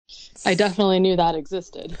I definitely knew that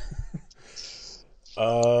existed.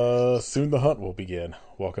 Soon the hunt will begin.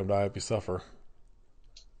 Welcome to I Hope You Suffer.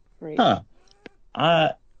 Great. Huh. Uh,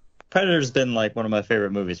 Predator's been like one of my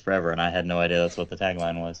favorite movies forever, and I had no idea that's what the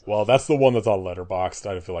tagline was. Well, that's the one that's on Letterboxd.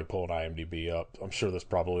 I didn't feel like pulling IMDb up. I'm sure there's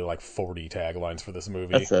probably like 40 taglines for this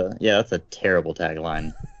movie. That's a terrible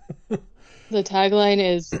tagline. The tagline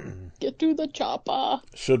is "Get to the chopper."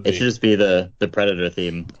 Should It should be. just be the Predator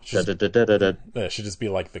theme. Should, Da-da-da-da-da-da. yeah, it should just be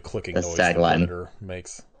like the clicking That's noise the tagline. Predator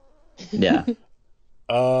makes. Yeah,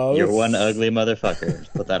 you're one Let's- ugly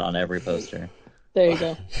motherfucker. Put that on every poster. There you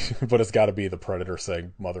go. but it's got to be the Predator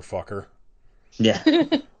saying "motherfucker." Yeah,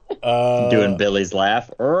 Uh, doing Billy's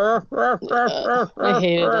laugh. I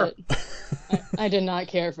hated it. I did not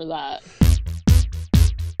care for that.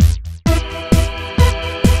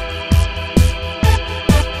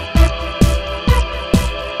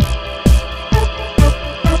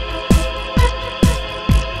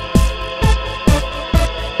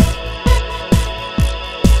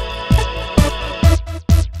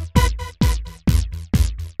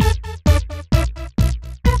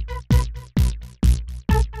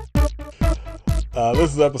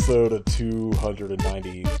 this is episode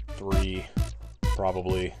 293,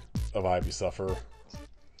 probably, of I Hope You Suffer.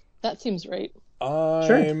 That seems right.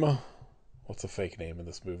 I'm... What's a fake name in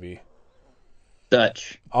this movie?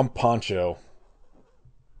 Dutch. I'm Poncho.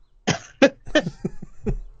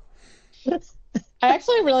 I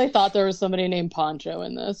actually really thought there was somebody named Poncho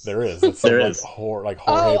in this. There is. It's There like, is. like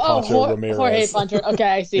Jorge Poncho Ramirez. Jorge Poncho. Okay,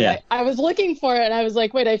 I see. Yeah. I was looking for it, and I was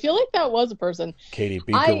like, wait, I feel like that was a person. Katie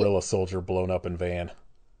B. I- Gorilla Soldier blown up in van.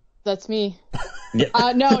 That's me. Yeah.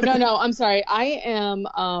 No. I'm sorry. I am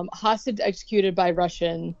hostage executed by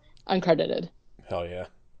Russian, uncredited. Hell yeah.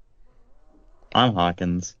 I'm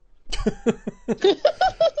Hawkins.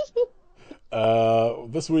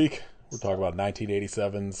 This week, we're talking about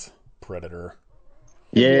 1987's Predator.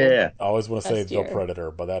 Yeah, I always want to say Best The year.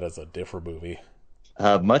 Predator, but that is a different movie.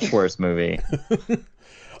 much worse movie,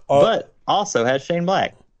 but also has Shane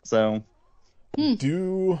Black. So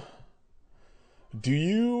Do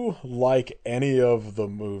you like any of the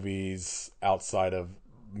movies outside of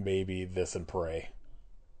maybe this and Prey?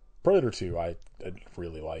 Predator 2 I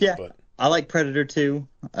really like, Yeah. but I like Predator 2.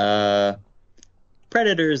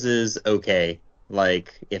 Predators is okay.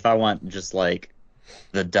 Like, if I want just like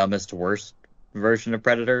the dumbest, worst version of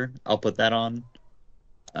Predator, I'll put that on.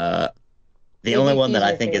 The Maybe only one that he's I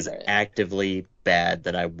your think is favorite. actively bad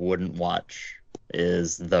that I wouldn't watch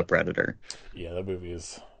is The Predator. yeah, that movie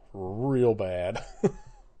is real bad. Uh,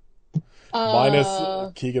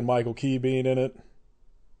 Minus Keegan-Michael Key being in it.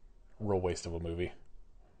 Real waste of a movie.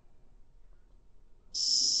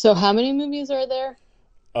 So how many movies are there?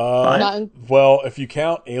 Five? Not Well, if you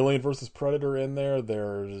count Alien versus Predator in there,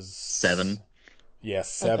 there's 7. Yeah,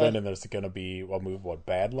 7, Okay. and there's gonna be a movie,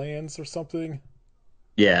 Badlands or something,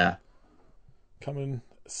 Yeah. coming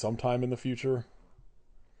sometime in the future.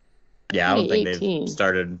 Yeah, I don't think 2018. they've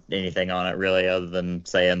started anything on it really other than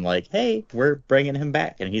saying like, hey, we're bringing him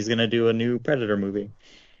back and he's going to do a new Predator movie.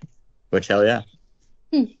 Which, hell yeah.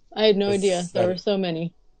 I had no Is idea. There that- were so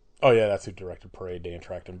many. Oh yeah, that's who directed Prey, Dan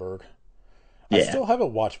Trachtenberg. I Yeah. still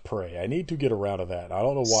haven't watched Prey. I need to get around to that. I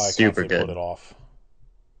don't know why I Super constantly good. put it off.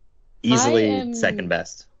 Easily I am- second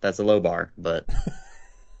best. That's a low bar, but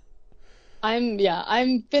I'm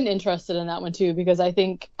been interested in that one too because I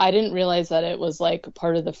think I didn't realize that it was like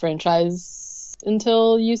part of the franchise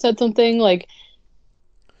until you said something like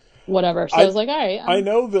whatever. So I was like, all right. I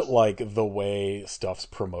know that like the way stuff's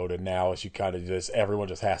promoted now is you kind of just everyone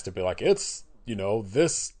just has to be like it's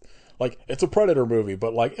this like it's a Predator movie,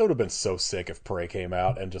 but like it would have been so sick if Prey came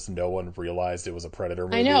out and just no one realized it was a Predator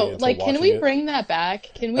movie. I know. until Like, can watching we it. bring that back?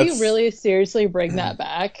 Can we That's- really seriously bring that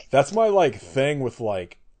back? That's my like thing with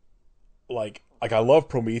like I love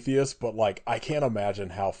Prometheus, but like I can't imagine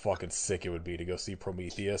how fucking sick it would be to go see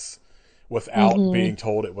Prometheus without Mhm. being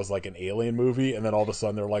told it was like an alien movie, and then all of a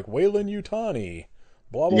sudden they're like Wayland Yutani,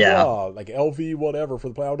 blah blah Yeah. blah, like LV whatever for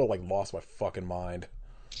the planet. I would have like lost my fucking mind.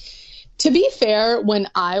 To be fair, when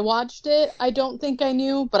I watched it, I don't think I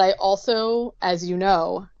knew, but I also, as you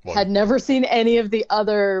know, What? had never seen any of the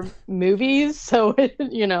other movies, so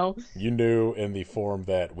You knew in the form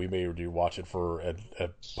that we may do watch it for a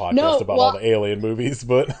podcast No, about well- all the alien movies,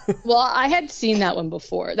 but Well, I had seen that one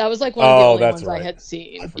before. That was like one of the Oh, only that's ones right. I had I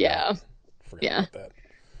seen. forgot. Yeah, forgot Yeah. about that.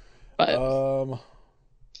 but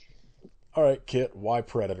All right, Kit, why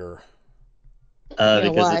Predator? Yeah,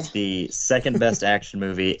 because why? it's the second best action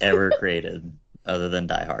movie ever created other than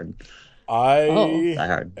Die Hard. I Oh. Die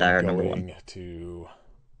Hard am number going 1. to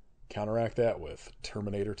counteract that with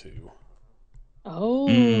Terminator 2. oh,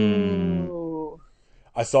 Mm.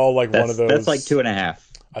 I saw like one of those. That's like 2.5.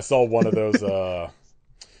 I saw one of those.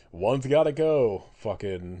 One's gotta go.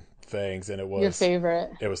 Fucking things, and it was Your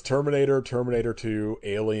favorite. It was Terminator, Terminator 2,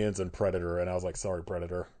 Aliens, and Predator, and I was like, sorry,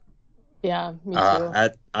 Predator. Yeah, me too.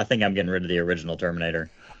 I think I'm getting rid of the original Terminator.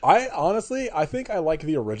 I think I like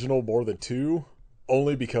the original more than 2,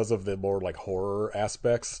 only because of the more like horror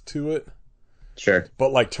aspects to it. Sure.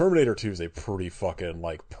 But like Terminator 2 is a pretty fucking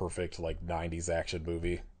like perfect like 90s action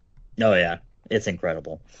movie. Oh yeah, it's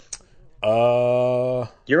incredible.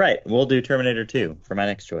 You're right. We'll do Terminator 2 for my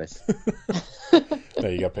next choice. No,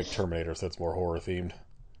 you gotta pick Terminator, so it's more horror themed.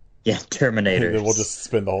 Yeah, Terminator. We'll just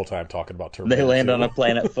spend the whole time talking about Terminator. They land 2. on a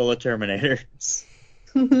planet full of Terminators.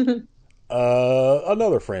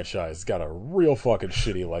 Another franchise got a real fucking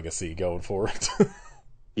shitty legacy going for it.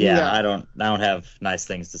 Yeah, I don't have nice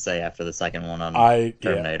things to say after the second one on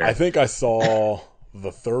Terminator. Yeah, I think I saw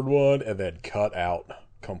the third one and then cut out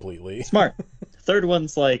completely. Smart. Third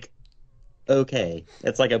one's like okay.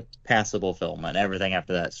 It's like a passable film, and everything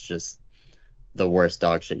after that's just the worst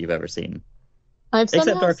dog shit you've ever seen. Except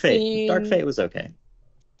Dark Fate. Dark Fate was okay.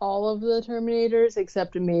 All of the Terminators,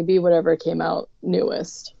 except maybe whatever came out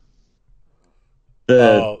newest.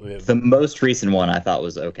 The most recent one I thought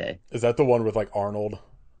was okay. Is that the one with like Arnold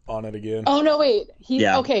on it again? Oh no, wait. He's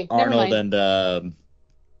okay. Arnold never mind. and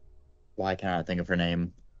why can't I think of her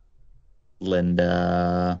name?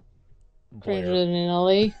 Linda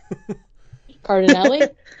Cardinelli. Cardinelli?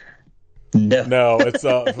 No, it's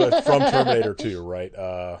from Terminator 2,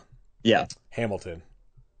 right? Yeah. Hamilton.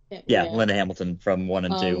 Yeah, Linda Hamilton from 1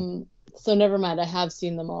 and 2. So never mind. I have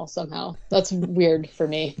seen them all somehow. That's weird for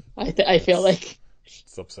me. I feel like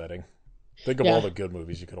it's upsetting. Think of all the good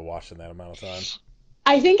movies you could have watched in that amount of time.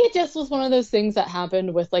 I think it just was one of those things that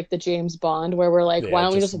happened with like the James Bond, where we're like, why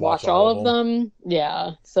don't we just watch all of them?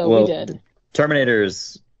 Yeah, so we did.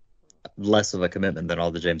 Terminator's less of a commitment than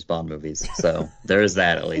all the James Bond movies, so there is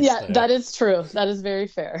that at least. Yeah, that is true. That is very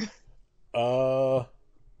fair.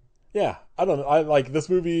 Yeah, I don't know. I like this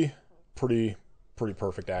movie. Pretty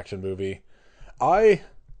perfect action movie. I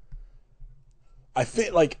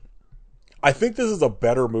think this is a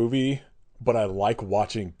better movie, but I like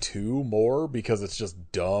watching 2 more because it's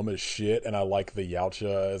just dumb as shit, and I like the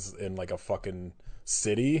Yautja as in like a fucking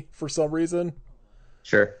city for some reason.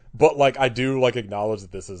 Sure. But like I do like acknowledge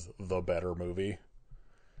that this is the better movie.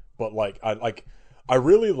 But like I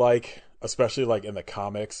really like, especially like in the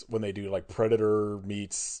comics, when they do like Predator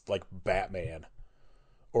meets like Batman,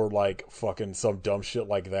 or like fucking some dumb shit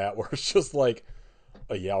like that, where it's just like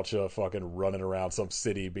a Yautja fucking running around some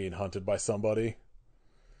city being hunted by somebody.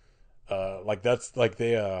 Like that's like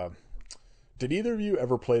they did either of you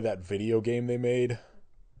ever play that video game they made?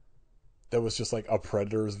 That was just like a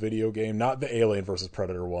Predators video game, not the Alien versus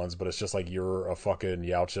Predator ones, but it's just like you're a fucking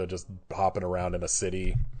Yautja just hopping around in a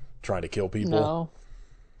city trying to kill people. No.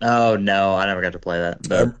 Oh no, I never got to play that.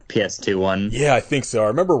 The PS2 one. Yeah, I think so. I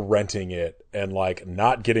remember renting it and like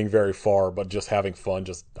not getting very far, but just having fun,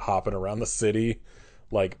 just hopping around the city,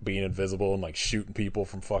 like being invisible and like shooting people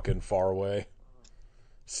from fucking far away,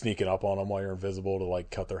 sneaking up on them while you're invisible to like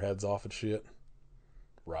cut their heads off and shit.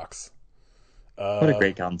 Rocks. What a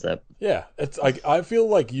great concept. Yeah, it's like I feel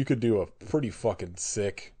like you could do a pretty fucking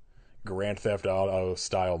sick Grand Theft Auto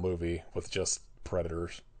style movie with just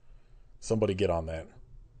Predators. Somebody get on that.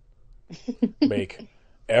 Make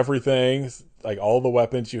everything, like all the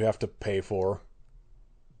weapons you have to pay for,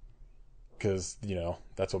 because you know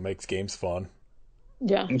that's what makes games fun.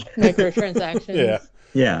 Yeah, microtransactions.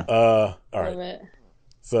 Yeah. All right.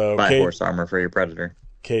 So buy horse armor for your Predator.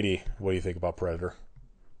 Katie, what do you think about Predator?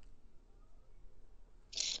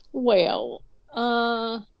 Well,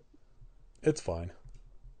 it's fine.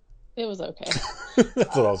 It was okay.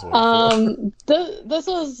 That's what I was waiting for. This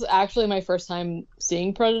was actually my first time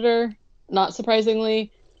seeing Predator, not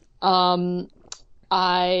surprisingly.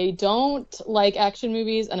 I don't like action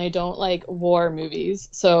movies and I don't like war movies,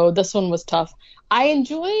 so this one was tough. I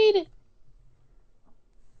enjoyed...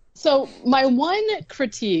 So my one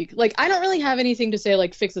critique, like I don't really have anything to say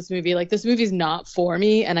like fix this movie. Like this movie's not for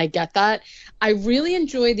me, and I get that. I really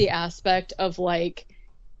enjoyed the aspect of like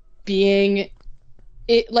being...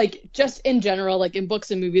 It, like just in general, like in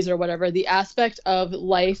books and movies or whatever, the aspect of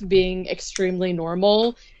life being extremely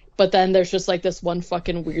normal, but then there's just like this one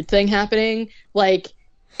fucking weird thing happening. Like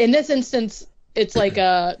in this instance, it's like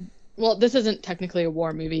well, this isn't technically a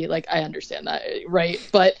war movie. Like I understand that, right?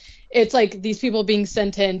 But it's like these people being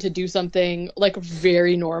sent in to do something like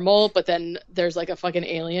very normal, but then there's like a fucking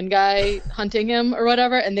alien guy hunting him or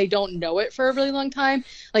whatever, and they don't know it for a really long time.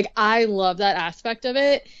 Like I love that aspect of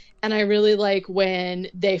it. And I really like when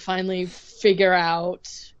they finally figure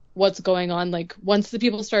out what's going on. Like once the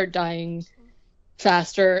people start dying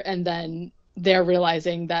faster, and then they're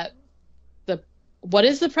realizing that what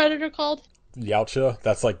is the predator called? Yautja.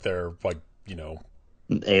 That's like their like Alien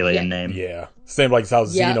Yeah. name. yeah, same like how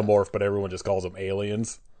Yeah. xenomorph, but everyone just calls them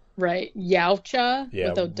aliens. Right, Yautja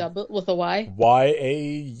Yeah. with a Y.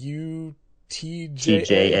 Yautja.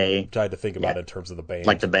 TJA. Tried to think about Yeah. it in terms of the band.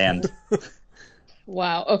 Like the band.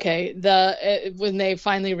 Wow. Okay. When they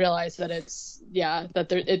finally realize that it's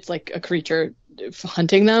like a creature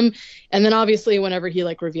hunting them, and then obviously whenever he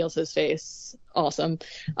like reveals his face, awesome.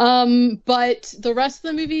 But the rest of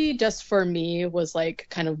the movie, just for me, was like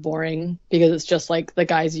kind of boring because it's just like the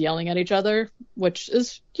guys yelling at each other, which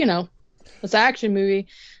is it's an action movie.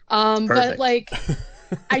 But Perfect. like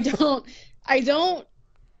I don't.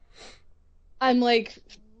 I'm like,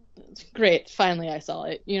 great. Finally, I saw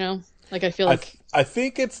it. Like I feel like. I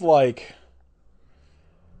think it's like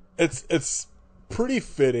it's pretty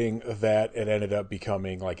fitting that it ended up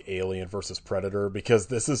becoming like Alien versus Predator, because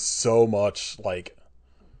this is so much like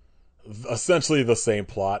essentially the same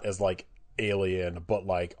plot as like Alien, but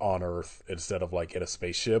like on Earth instead of like in a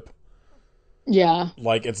spaceship. Yeah.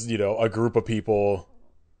 Like it's a group of people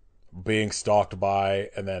being stalked by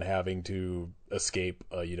and then having to escape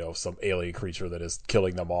some alien creature that is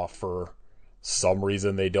killing them off for some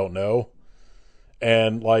reason they don't know.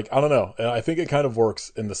 And like I don't know, I think it kind of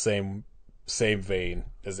works in the same vein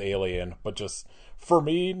as Alien, but just for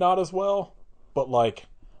me not as well. But like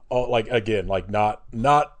again, like not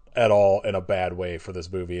at all in a bad way for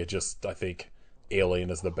this movie. It just, I think Alien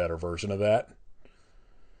is the better version of that.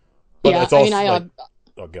 But Yeah, it's also I mean,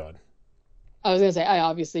 oh god. I was gonna say I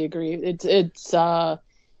obviously agree. It's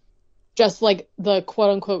just like the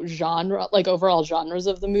quote unquote genre, like overall genres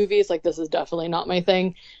of the movies. Like this is definitely not my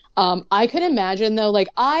thing. I could imagine though, like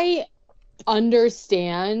I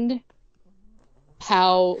understand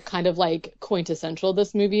how kind of like quintessential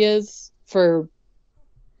this movie is for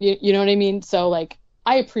you know what I mean? So like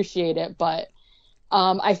I appreciate it, but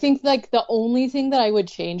I think like the only thing that I would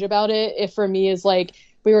change about it, if for me, is like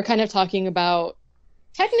we were kind of talking about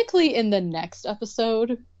technically in the next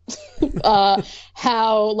episode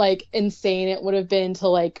how like insane it would have been to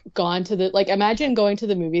like gone to the like imagine going to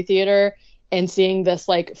the movie theater and seeing this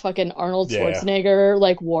like fucking Arnold Yeah. Schwarzenegger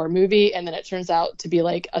like war movie, and then it turns out to be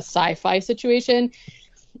like a sci-fi situation.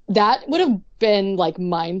 That would have been like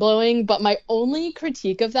mind-blowing. But my only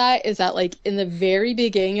critique of that is that like in the very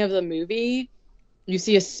beginning of the movie you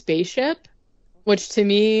see a spaceship, which to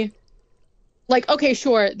me, like, okay,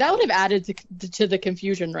 sure, that would have added to the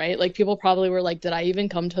confusion, right? Like people probably were like, did I even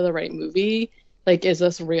come to the right movie? Like, is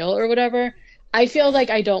this real or whatever? I feel like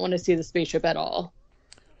I don't want to see the spaceship at all.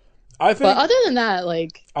 I think But other than that,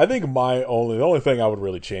 like, I think the only thing I would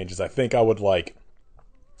really change is I think I would like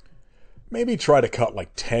maybe try to cut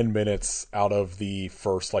like 10 minutes out of the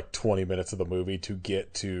first like 20 minutes of the movie to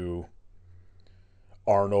get to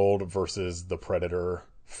Arnold versus the Predator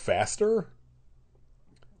faster.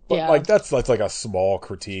 But yeah. like that's like a small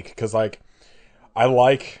critique, because like I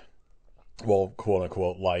like, well, quote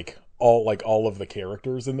unquote, like all of the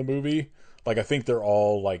characters in the movie. Like I think they're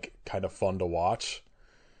all like kind of fun to watch.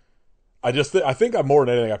 I think I'm more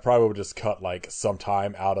than anything I probably would just cut like some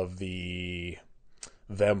time out of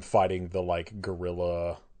them fighting the like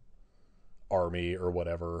guerrilla army or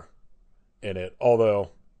whatever in it. Although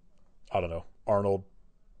I don't know, Arnold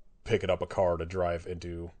picking up a car to drive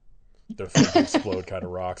into their thing to explode kind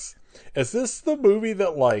of rocks. Is this the movie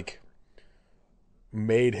that like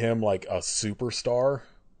made him like a superstar?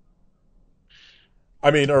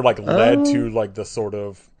 I mean, or like led to like the sort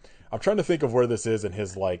of, I'm trying to think of where this is in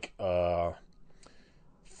his like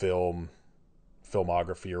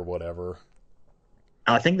filmography or whatever.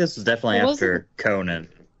 I think this was definitely It after Conan.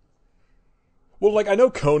 Well, like I know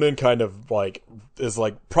Conan kind of like is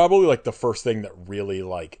like probably like the first thing that really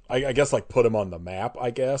like I guess like put him on the map, I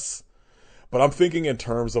guess. But I'm thinking in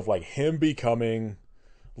terms of like him becoming,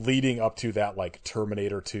 leading up to that like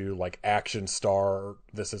Terminator 2 like action star.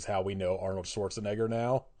 This is how we know Arnold Schwarzenegger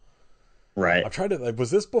now. Right. I'm trying to like, was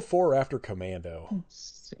this before or after Commando?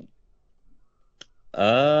 Let's see.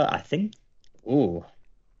 I think. Ooh,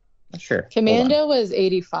 not sure. Hold on. Commando was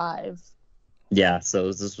 85. Yeah, so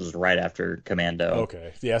this was right after Commando.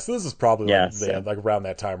 Okay, yeah. So this is probably Yeah, like, so- like around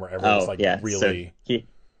that time where everyone was Oh, like yeah. really. So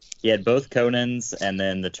he had both Conans and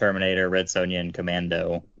then the Terminator, Red Sonja, and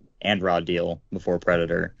Commando, and Raw Deal before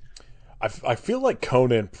Predator. I feel like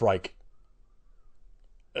Conan like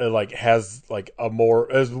has like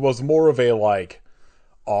was more of a like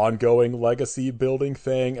ongoing legacy building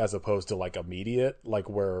thing as opposed to like immediate, like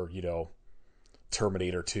where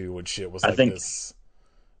Terminator 2 and shit was I like think- this.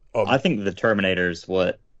 I think the Terminator's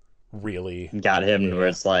what really got him where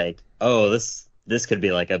it's like, oh, this could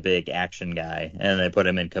be like a big action guy, and they put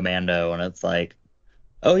him in Commando, and it's like,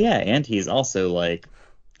 oh yeah, and he's also like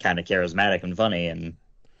kind of charismatic and funny, and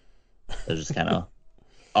they're just kind of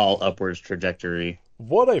all upwards trajectory.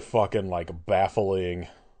 What a fucking like baffling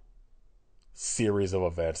series of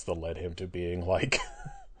events that led him to being like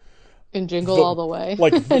In Jingle All the Way.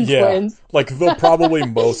 like And yeah, Twins. like the probably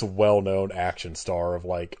most well-known action star of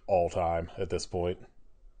like all time at this point.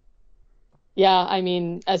 Yeah, I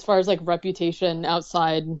mean, as far as like reputation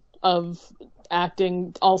outside of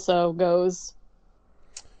acting also goes,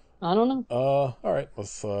 I don't know. All right,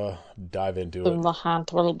 let's dive into it. The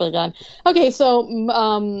hunt will begin. Okay, so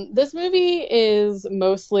this movie is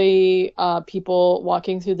mostly people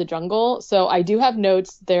walking through the jungle. So I do have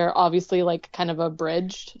notes. They're obviously like kind of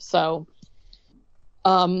abridged. So,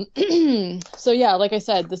 so yeah, like I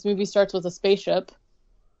said, this movie starts with a spaceship,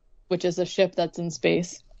 which is a ship that's in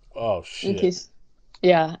space. Oh shit!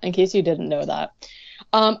 In case you didn't know that.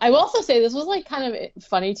 I will also say this was like kind of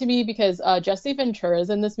funny to me because Jesse Ventura is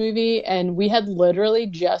in this movie, and we had literally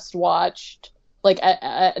just watched like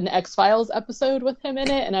an X-Files episode with him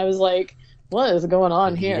in it, and I was like, "What is going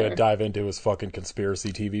on You here?" gonna dive into his fucking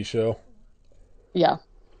conspiracy TV show? Yeah,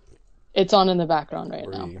 it's on in the background right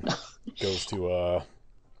Where now. he goes to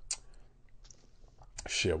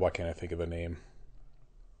shit. Why can't I think of the name?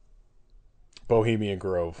 Bohemian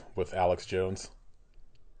Grove with Alex Jones.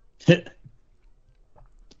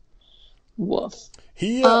 Woof.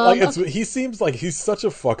 He he seems like he's such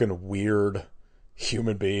a fucking weird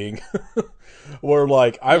human being. Where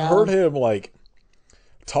like I've heard him like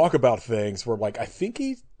talk about things where like I think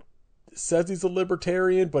he says he's a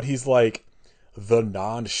libertarian, but he's like the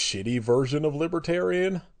non-shitty version of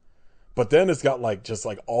libertarian. But then it's got like just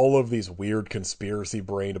like all of these weird conspiracy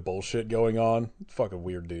brained bullshit going on. Fucking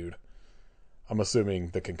weird dude. I'm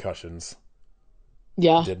assuming the concussions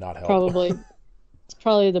did not help. Probably. It's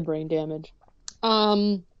probably the brain damage.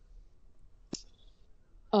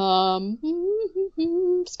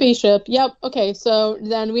 Spaceship. Yep. Okay. So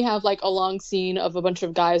then we have like a long scene of a bunch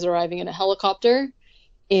of guys arriving in a helicopter,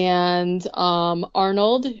 and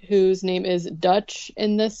Arnold, whose name is Dutch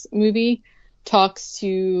in this movie, talks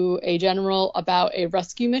to a general about a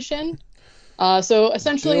rescue mission. So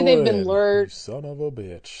essentially, Dylan, they've been lured. You son of a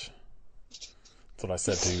bitch. That's what I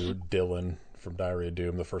said to Dylan from Diary of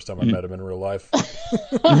Doom the first time I met him in real life.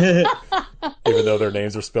 Even though their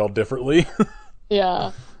names are spelled differently.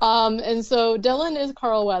 Yeah. And so Dylan is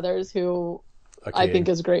Carl Weathers, who I think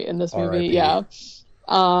is great in this movie. R.I.P.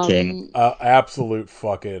 Yeah. King. Absolute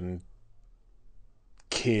fucking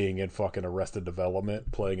king in fucking Arrested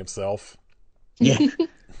Development, playing himself. Yeah.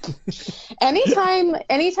 Anytime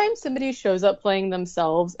somebody shows up playing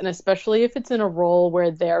themselves, and especially if it's in a role where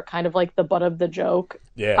they're kind of like the butt of the joke,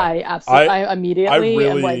 I immediately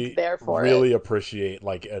am like there for it. I really appreciate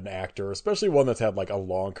like an actor, especially one that's had like a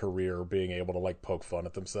long career, being able to like poke fun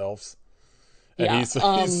at themselves. And he's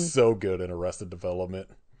so good in Arrested Development.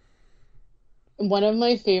 One of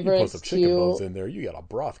my You favorites put some chicken bones in there, you got a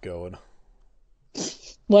broth going.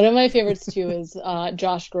 One of my favorites too is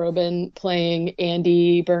Josh Groban playing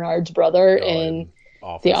Andy Bernard's brother in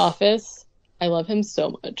The Office. I love him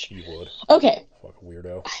so much. You would. Okay. Fucking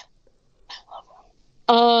weirdo. I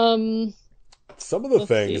love him. Some of the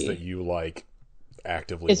things that you like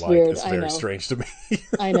actively it's like weird. is very strange to me.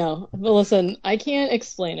 I know. But listen, I can't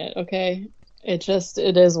explain it, okay? It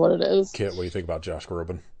is what it is. Kit, what do you think about Josh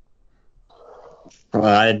Groban?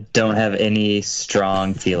 I don't have any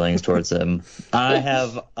strong feelings towards him. I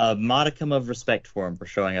have a modicum of respect for him for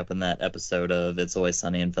showing up in that episode of It's Always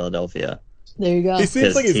Sunny in Philadelphia. There you go. He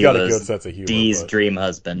seems like he's got a good sense of humor. Dee's dream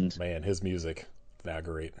husband. Man, his music, not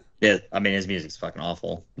great. Yeah, I mean, his music's fucking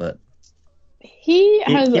awful, but he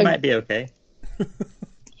might be okay.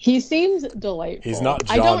 He seems delightful. He's not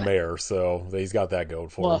John Mayer, so he's got that going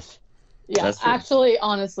for him. Yeah, actually,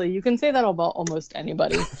 honestly, you can say that about almost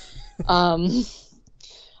anybody.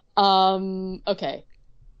 Okay.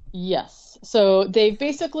 Yes. So they've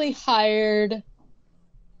basically hired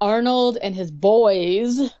Arnold and his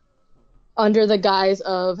boys under the guise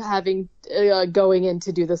of having going in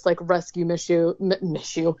to do this like rescue mission.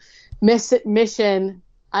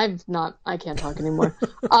 I can't talk anymore.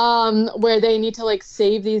 Where they need to like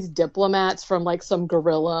save these diplomats from like some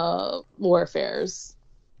guerrilla warfares.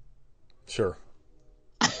 Sure.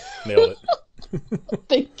 Nailed it.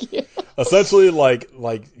 Thank you. Essentially, like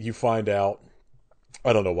you find out.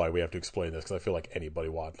 I don't know why we have to explain this because I feel like anybody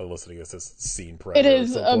listening to this has seen Predator. It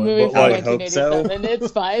is a movie from 1987.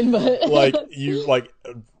 It's fine, but like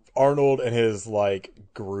Arnold and his like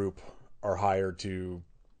group are hired to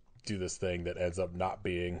do this thing that ends up not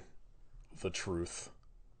being the truth.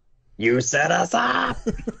 You set us up.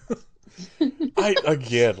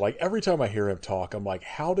 Again, like every time I hear him talk, I'm like,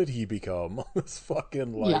 how did he become this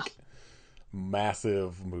fucking like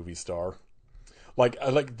massive movie star? Like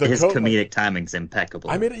His comedic timing's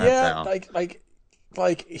impeccable. I mean, yeah,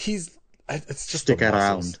 like he's it's just stick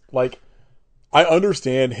around. Like I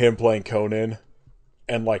understand him playing Conan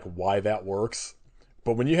and like why that works,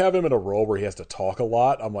 but when you have him in a role where he has to talk a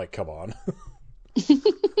lot, I'm like, come on.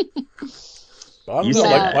 I don't know.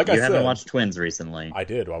 Like I said, haven't watched Twins recently. I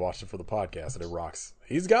did. I watched it for the podcast, and it rocks.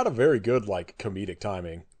 He's got a very good like comedic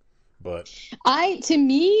timing, but I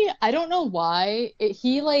don't know why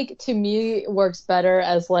he like to me works better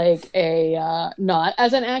as like a not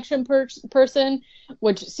as an action person,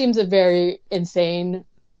 which seems a very insane.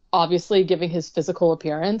 Obviously, giving his physical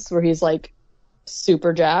appearance, where he's like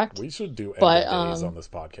super jacked. We should do End of Days on this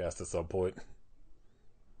podcast at some point.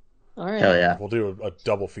 All right. Hell yeah. We'll do a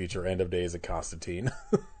double feature, End of Days and Constantine.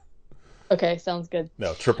 Okay, sounds good.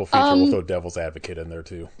 No, triple feature. We'll throw Devil's Advocate in there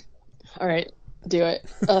too. All right, do it.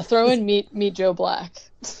 Throw in Meet Joe Black.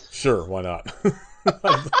 Sure, why not?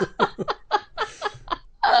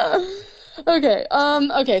 Okay.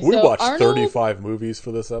 Okay. We so watched Arnold... 35 movies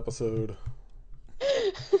for this episode.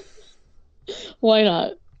 Why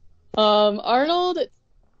not? Arnold.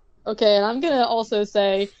 Okay, and I'm gonna also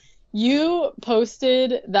say, you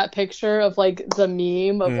posted that picture of like the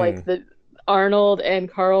meme of like the Arnold and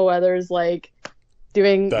Carl Weathers like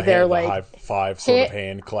doing their like high five sort of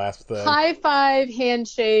hand clasp thing. High five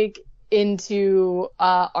handshake into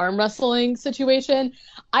arm wrestling situation.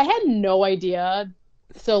 I had no idea.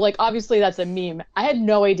 So like obviously that's a meme. I had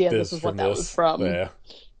no idea this was what that was from. Yeah.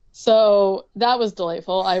 So that was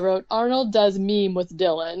delightful. I wrote Arnold does meme with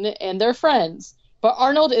Dylan and they're friends. But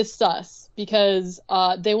Arnold is sus because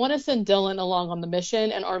they want to send Dylan along on the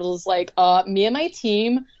mission, and Arnold's like, me and my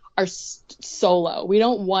team are solo. We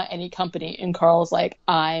don't want any company. And Carl's like,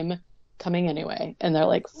 I'm coming anyway. And they're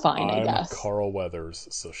like, fine, I guess. I'm Carl Weathers,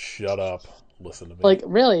 so shut up. Listen to me. Like,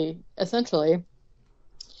 really, essentially.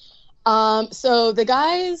 So the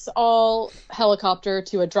guys all helicopter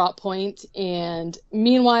to a drop point, and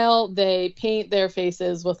meanwhile, they paint their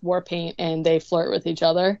faces with war paint, and they flirt with each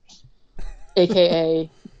other. AKA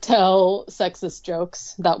tell sexist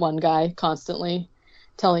jokes. That one guy constantly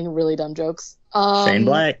telling really dumb jokes. Shane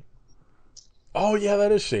Black. Oh yeah,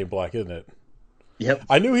 that is Shane Black, isn't it? Yep.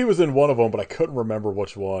 I knew he was in one of them, but I couldn't remember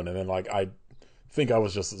which one. And then like I think I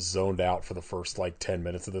was just zoned out for the first like 10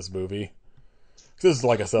 minutes of this movie. This is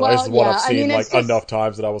like I said, this is what I've seen enough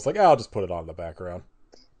times that I was like, I'll just put it on in the background.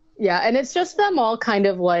 Yeah, and it's just them all kind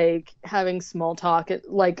of like having small talk,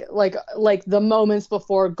 like the moments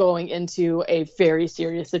before going into a very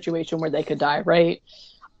serious situation where they could die, right?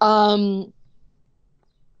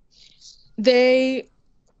 They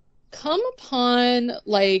come upon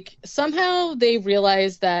like somehow they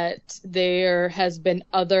realize that there has been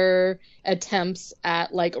other attempts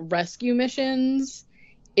at like rescue missions,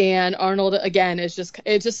 and Arnold again is just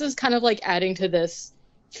is kind of like adding to this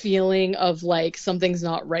feeling of like something's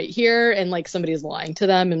not right here and like somebody's lying to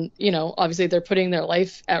them, and you know obviously they're putting their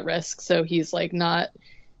life at risk, so he's like not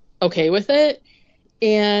okay with it.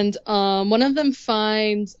 And one of them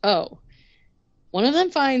finds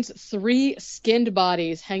 3 skinned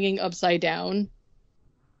bodies hanging upside down,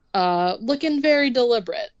 looking very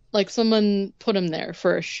deliberate, like someone put them there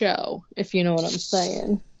for a show, if you know what I'm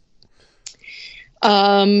saying.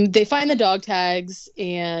 They find the dog tags,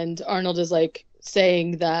 and Arnold is like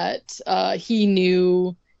saying that he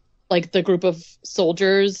knew like the group of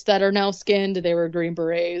soldiers that are now skinned. They were Green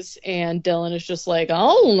Berets, and Dylan is just like, I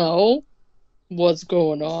don't know what's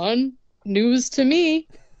going on. News to me.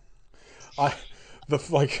 I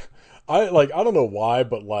don't know why,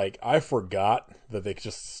 but like I forgot that they could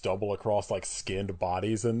just stumble across like skinned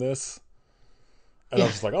bodies in this, and I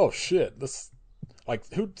was just like, oh shit, this like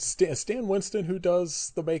Stan Winston, who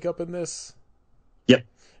does the makeup in this. Yep.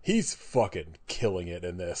 He's fucking killing it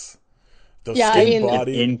in this. Those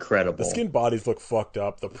bodies, incredible. The skin bodies look fucked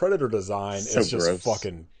up. The Predator design is just gross.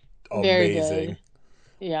 Fucking Very amazing. Good.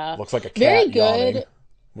 Yeah. Looks like a cat Very yawning good.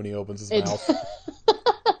 when he opens his mouth.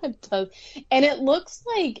 It does. And it looks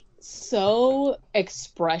like so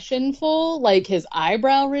expressionful, like his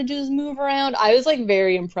eyebrow ridges move around. I was like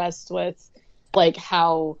very impressed with like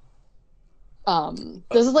how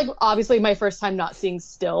this is like obviously my first time not seeing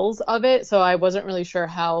stills of it, so I wasn't really sure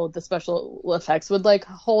how the special effects would like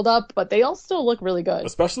hold up, but they all still look really good.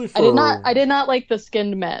 Especially for I did not like the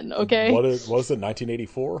skinned men, okay? What is it,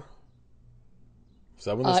 1984? Is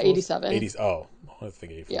that when this was? 87. 80s. Oh, I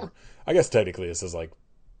think 84. Yeah. I guess technically this is like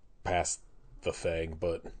past the thing,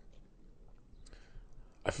 but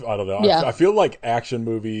I don't know. Yeah. I feel like action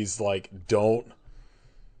movies like don't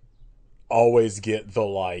always get the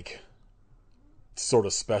like sort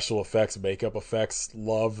of special effects, makeup effects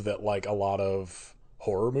love that like a lot of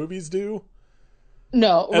horror movies do.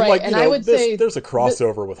 No, And right. like, And I would say there's a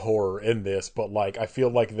crossover with horror in this, but like I feel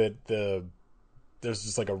like that there's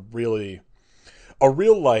just like a real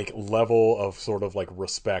like level of sort of like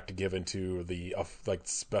respect given to the like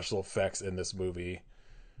special effects in this movie,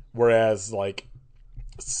 whereas like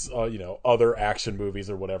other action movies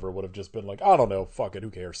or whatever would have just been like, I don't know, fuck it,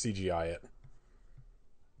 who cares, CGI it.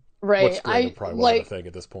 right. Which granted, probably wasn't a thing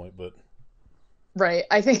at this point, but right.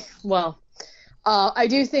 I think I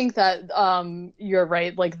do think that you're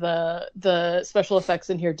right. Like the special effects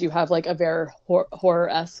in here do have like a very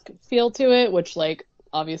horror-esque feel to it, which like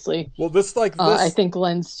obviously I think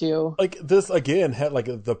lends to like this again had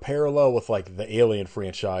like the parallel with like the Alien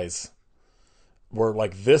franchise, where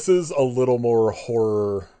like this is a little more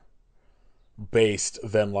horror based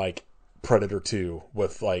than like Predator 2,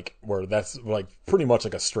 with like where that's like pretty much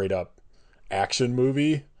like a straight up action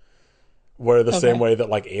movie, where the same way that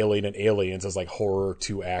like Alien and Aliens is like horror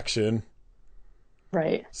to action.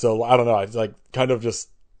 right. So I don't know, I like kind of just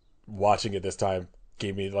watching it this time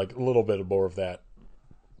gave me like a little bit more of that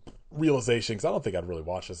realization, because I don't think I'd really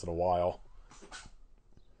watched this in a while.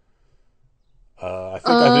 I think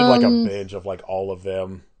I did like a binge of like all of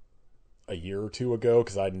them a year or two ago,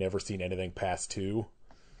 because I'd never seen anything past 2,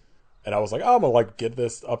 and I was like, oh, I'm gonna like get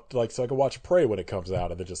this up to, like so I can watch Prey when it comes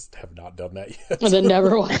out, and I just have not done that yet. And then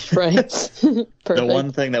never watched Prey. Perfect. The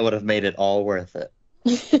one thing that would have made it all worth it.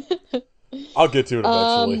 I'll get to it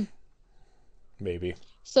eventually. Maybe.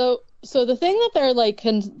 So the thing that they're like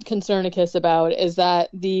concernicus about is that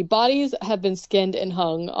the bodies have been skinned and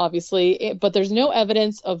hung, obviously, but there's no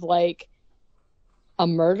evidence of like a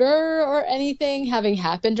murder or anything having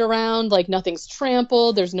happened around. Like nothing's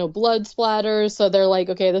trampled, there's no blood splatters. So they're like,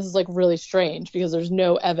 okay, this is like really strange because there's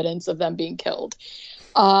no evidence of them being killed.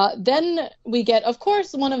 Then we get, of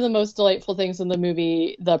course, one of the most delightful things in the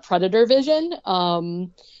movie, the Predator vision,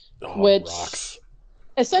 which rocks.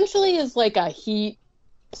 Essentially is like a heat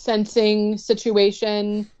sensing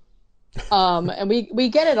situation, and we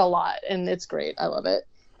get it a lot, and it's great. I love it.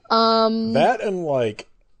 That and like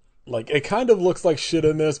it kind of looks like shit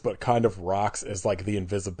in this, but kind of rocks as like the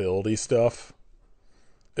invisibility stuff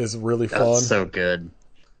is really fun. That's so good.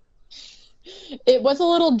 It was a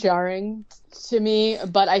little jarring to me,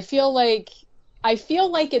 but I feel like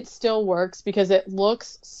it still works because it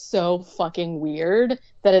looks so fucking weird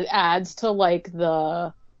that it adds to like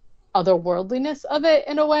the otherworldliness of it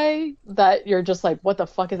in a way that you're just like, what the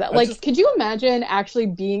fuck is that? Could you imagine actually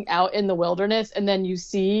being out in the wilderness and then you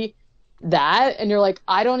see that and you're like,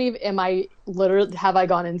 have I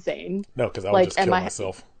gone insane? No, because I would just kill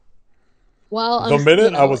myself. Well, the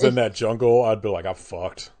minute I was in that jungle, I'd be like, I'm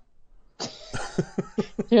fucked.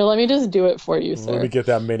 Here, let me just do it for you, sir. Let me get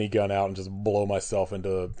that minigun out and just blow myself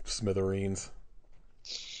into smithereens.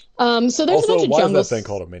 So there's also, a bunch of why jungle... is that thing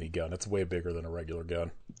called a minigun? It's way bigger than a regular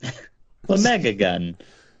gun. A mega gun.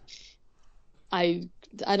 I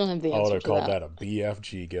don't have the answer to that. I would have called that a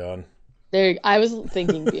BFG gun. I was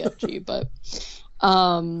thinking BFG, but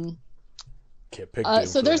Kit, pick Doom for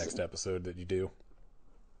the there's... next episode that you do.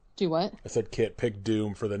 Do what? I said, Kit, pick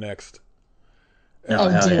Doom for the next. Oh,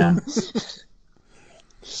 hell yeah.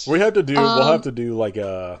 We'll have to do like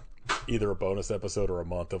either a bonus episode or a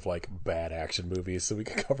month of like bad action movies so we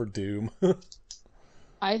can cover Doom.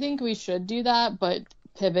 I think we should do that, but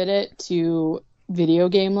pivot it to video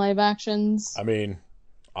game live actions. I mean,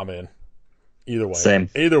 I'm in. Either way. Same.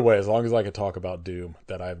 Either way, as long as I can talk about Doom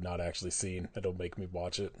that I have not actually seen, it'll make me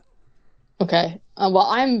watch it. Okay. Well,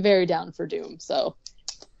 I'm very down for Doom, so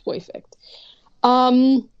perfect.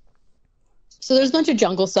 So there's a bunch of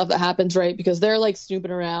jungle stuff that happens, right? Because they're like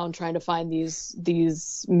snooping around trying to find these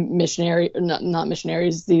not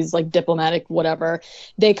missionaries, these like diplomatic whatever.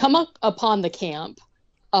 They come up upon the camp,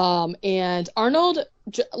 and Arnold,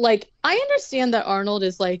 like, I understand that Arnold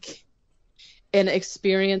is like an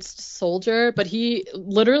experienced soldier, but he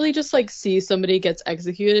literally just like sees somebody gets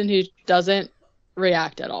executed and he doesn't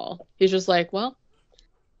react at all. He's just like, well,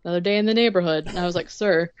 another day in the neighborhood. And I was like,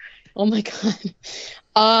 sir, oh my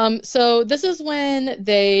God. So this is when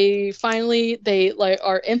they like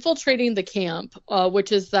are infiltrating the camp,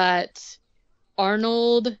 which is that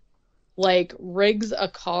Arnold like rigs a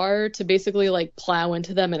car to basically like plow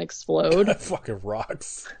into them and explode. That fucking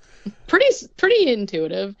rocks. Pretty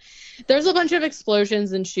intuitive. There's a bunch of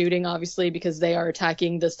explosions and shooting, obviously, because they are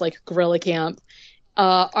attacking this like guerrilla camp.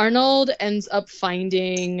 Arnold ends up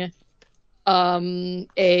finding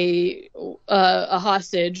a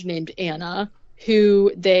hostage named Anna,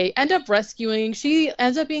 who they end up rescuing. She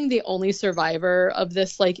ends up being the only survivor of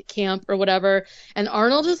this like camp or whatever. And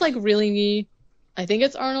Arnold is like really, I think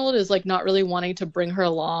it's Arnold is like not really wanting to bring her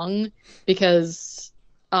along because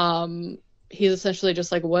he's essentially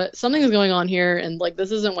just like, what, something is going on here, and like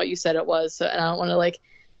this isn't what you said it was. So, and I don't want to like,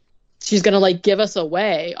 she's gonna like give us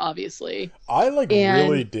away, obviously. I like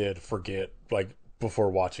really did forget like before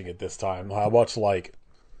watching it this time how much like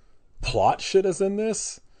plot shit is in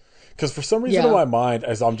this. Because for some reason in my mind,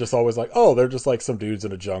 as I'm just always like, oh, they're just like some dudes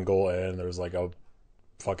in a jungle and there's like a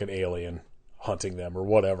fucking alien hunting them or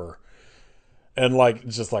whatever. And like,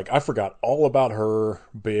 just like, I forgot all about her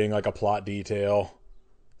being like a plot detail.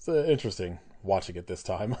 It's interesting watching it this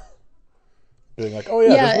time. Being like, oh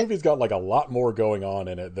yeah, this movie's got like a lot more going on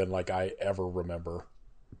in it than like I ever remember.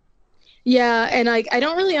 Yeah, and like I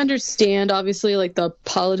don't really understand obviously like the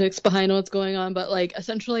politics behind what's going on, but like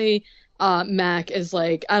essentially Mac is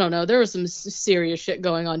like, I don't know, there was some serious shit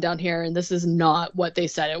going on down here and this is not what they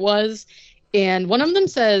said it was. And one of them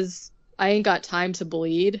says, I ain't got time to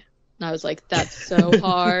bleed. And I was like, that's so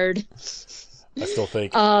hard. I still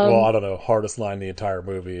think, well, I don't know, hardest line in the entire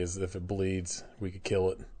movie is if it bleeds, we could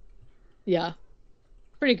kill it. Yeah.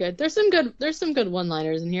 Pretty good. There's some good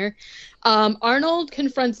one-liners in here. Arnold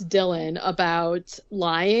confronts Dylan about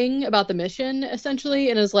lying about the mission,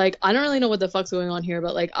 essentially, and is like, I don't really know what the fuck's going on here,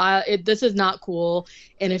 but like, this is not cool.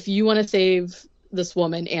 And if you want to save this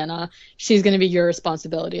woman, Anna, she's going to be your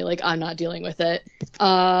responsibility. Like, I'm not dealing with it.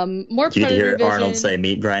 More Did you hear vision. Arnold say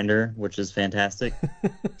meat grinder, which is fantastic?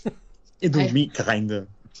 Meat grinder.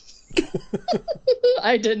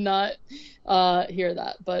 I did not hear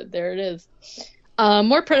that, but there it is.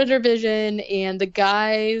 More Predator vision, and the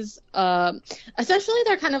guys, essentially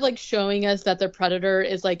they're kind of like showing us that the Predator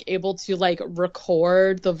is like able to like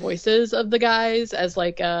record the voices of the guys as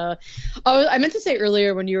like I meant to say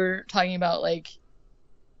earlier when you were talking about like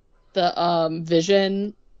the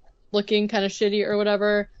vision looking kind of shitty or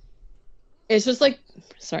whatever. It's just like,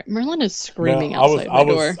 sorry, Merlin is screaming outside my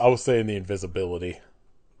door. I was saying the invisibility.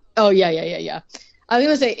 Oh yeah. I was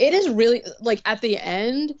gonna say it is really like at the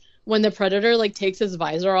end when the Predator like takes his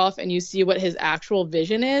visor off and you see what his actual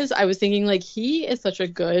vision is. I was thinking like he is like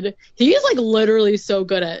literally so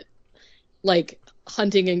good at like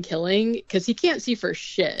hunting and killing because he can't see for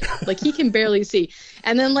shit. Like he can barely see,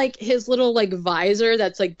 and then like his little like visor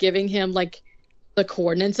that's like giving him like the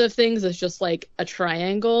coordinates of things is just like a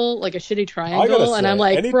triangle, like a shitty triangle. And I'm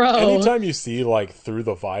like, bro. Anytime you see like through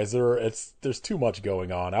the visor, there's too much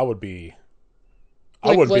going on. I wouldn't be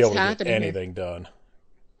able to get anything done.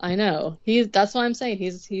 I know. That's why I'm saying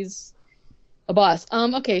he's a boss.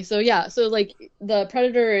 Okay, so yeah, so like the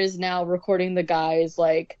Predator is now recording the guys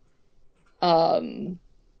like talking,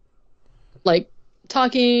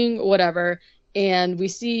 whatever, and we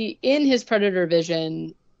see in his Predator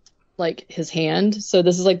vision like his hand. So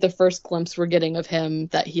this is like the first glimpse we're getting of him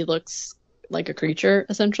that he looks like a creature,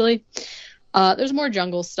 essentially. There's more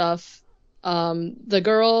jungle stuff. The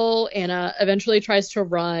girl, Anna, eventually tries to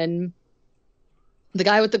run. The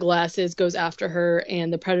guy with the glasses goes after her,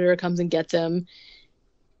 and the Predator comes and gets him.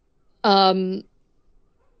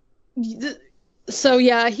 So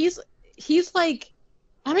yeah, he's like,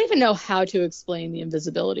 I don't even know how to explain the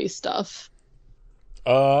invisibility stuff.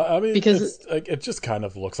 I mean, because it just kind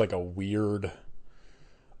of looks like a weird,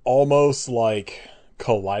 almost like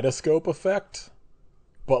kaleidoscope effect,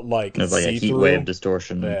 but like it's like a heat wave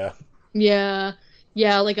distortion.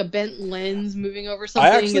 Yeah, like a bent lens moving over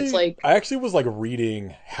something. I actually was like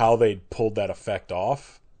reading how they pulled that effect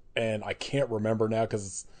off, and I can't remember now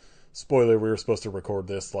because, spoiler, we were supposed to record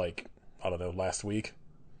this like, I don't know, last week.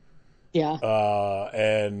 Yeah.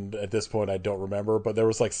 And at this point I don't remember, but there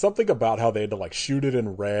was like something about how they had to like shoot it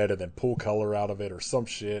in red and then pull color out of it or some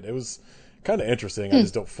shit. It was kind of interesting. I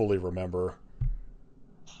just don't fully remember.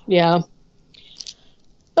 Yeah.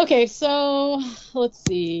 Okay, so let's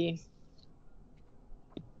see.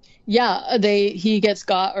 Yeah, they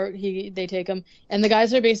take him, and the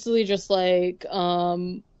guys are basically just like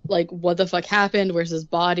what the fuck happened? Where's his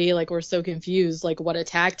body? Like, we're so confused, like what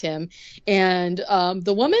attacked him. And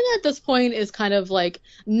the woman at this point is kind of like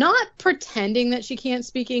not pretending that she can't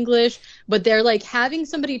speak English, but they're like having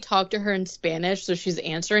somebody talk to her in Spanish, so she's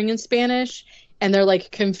answering in Spanish, and they're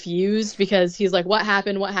like confused because he's like, what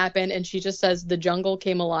happened? And she just says, the jungle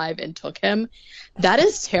came alive and took him. That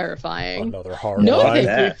is terrifying. Another hard line.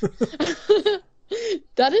 Thank you.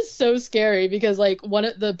 That is so scary because like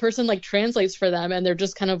the person like translates for them and they're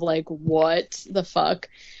just kind of like, what the fuck?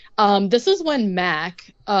 This is when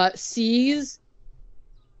Mac sees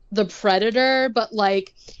the Predator, but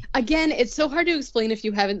like, again, it's so hard to explain if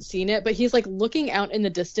you haven't seen it, but he's like looking out in the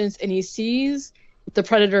distance and he sees the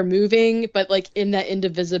Predator moving, but like in that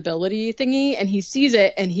indivisibility thingy, and he sees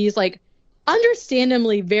it, and he's like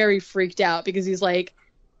understandably very freaked out because he's like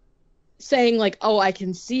saying like, oh, I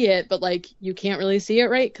can see it, but like you can't really see it,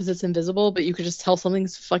 right? Because it's invisible, but you could just tell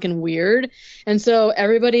something's fucking weird. And so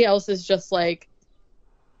everybody else is just like,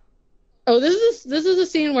 oh, this is a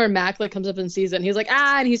scene where Mac like comes up and sees it, and he's like,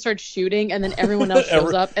 ah, and he starts shooting, and then everyone else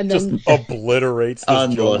shows up, and then just obliterates this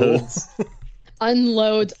Unloads.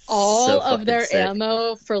 unloads all So of their fucking sick.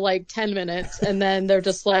 ammo for like 10 minutes, and then they're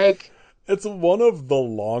just like, It's one of the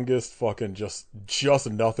longest fucking just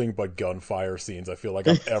nothing but gunfire scenes I feel like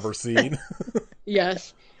I've ever seen.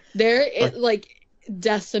 yes, they're like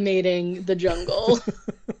decimating the jungle.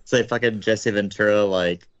 So fucking Jesse Ventura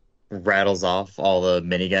like rattles off all the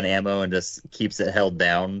minigun ammo and just keeps it held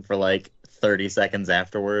down for like 30 seconds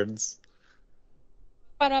afterwards.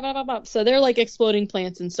 So they're like exploding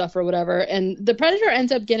plants and stuff or whatever, and the Predator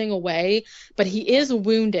ends up getting away, but he is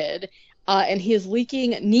wounded, and he is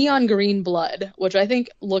leaking neon green blood, which I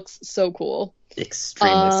think looks so cool.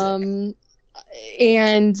 Extremely sick.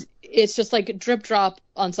 And it's just like drip drop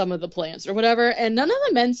on some of the plants or whatever, and none of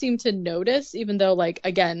the men seem to notice, even though like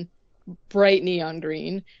again, bright neon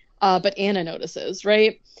green. But Anna notices,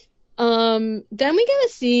 right? Then we get a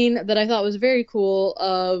scene that I thought was very cool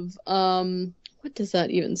of what does that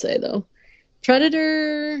even say though?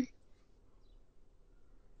 Predator.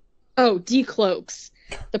 Oh, decloaks.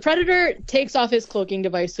 The Predator takes off his cloaking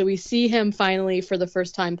device, so we see him finally for the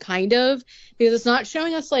first time, kind of, because it's not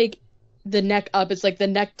showing us like the neck up, it's like the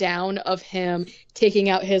neck down of him taking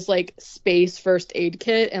out his like space first aid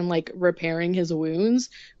kit and like repairing his wounds,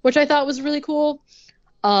 which I thought was really cool.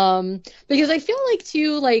 Because I feel like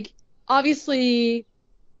too, like obviously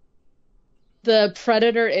the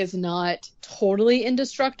Predator is not totally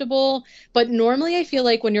indestructible, but normally I feel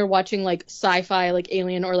like when you're watching like sci-fi, like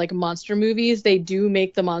alien or like monster movies, they do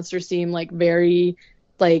make the monster seem like very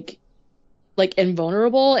like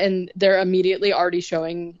invulnerable, and they're immediately already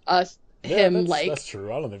showing us him that's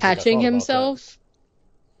true. I don't think patching I thought about himself.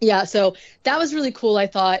 Yeah, so that was really cool, I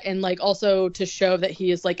thought, and like also to show that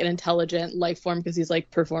he is like an intelligent life form because he's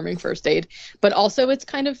like performing first aid, but also it's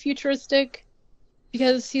kind of futuristic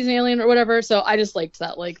because he's an alien or whatever. So I just liked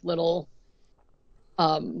that like little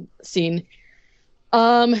scene.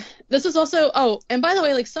 This is also, and by the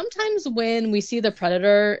way, like sometimes when we see the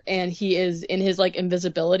Predator and he is in his like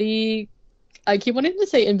invisibility, I keep wanting to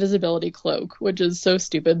say invisibility cloak, which is so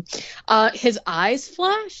stupid. His eyes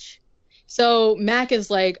flash. So Mac is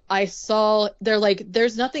like, they're like,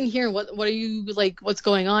 there's nothing here. What are you like, what's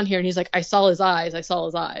going on here? And he's like, I saw his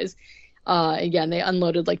eyes. Again, they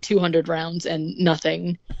unloaded like 200 rounds and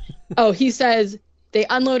nothing. Oh, he says they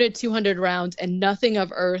unloaded 200 rounds and nothing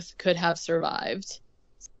of Earth could have survived.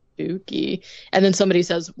 Spooky. And then somebody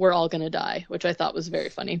says, we're all going to die, which I thought was very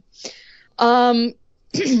funny.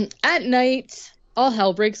 At night, all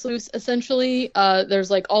hell breaks loose, essentially. There's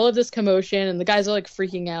like all of this commotion and the guys are like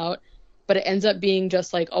freaking out, but it ends up being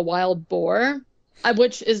just like a wild boar,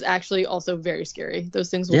 which is actually also very scary. Those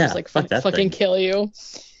things will just like fucking kill you.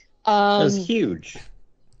 It was huge.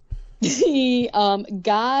 The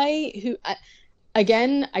guy who,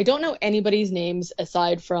 again, I don't know anybody's names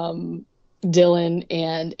aside from Dylan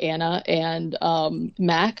and Anna and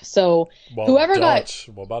Mac. So whoever Dutch.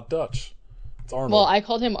 What about Dutch? It's Arnold. Well, I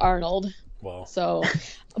called him Arnold. Well, so,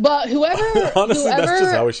 but whoever honestly, whoever, that's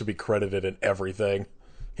just how he should be credited in everything.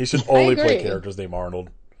 He should only play characters named Arnold.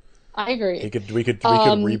 I agree. We could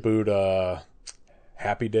reboot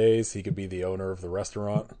Happy Days. He could be the owner of the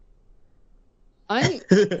restaurant.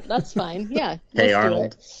 That's fine. Yeah. Hey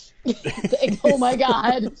Arnold. Oh my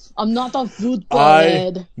God! I'm not a food I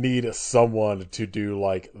bread. need someone to do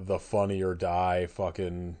like the Funny or Die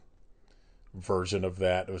fucking version of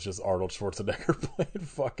that. It was just Arnold Schwarzenegger playing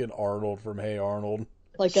fucking Arnold from Hey Arnold,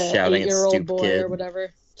 like a shouting at 8-year-old Stooped boy Kid. or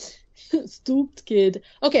whatever. Stooped kid.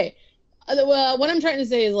 Okay. What I'm trying to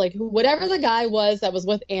say is like whatever the guy was that was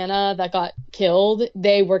with Anna that got killed,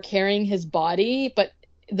 they were carrying his body, but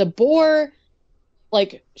the boar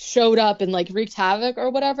like showed up and like wreaked havoc or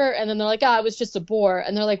whatever, and then they're like, it was just a boar,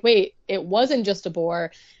 and they're like, wait, it wasn't just a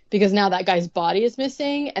boar, because now that guy's body is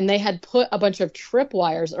missing, and they had put a bunch of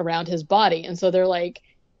tripwires around his body, and so they're like,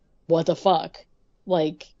 what the fuck,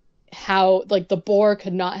 like how, like the boar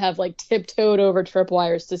could not have like tiptoed over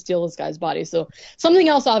tripwires to steal this guy's body, so something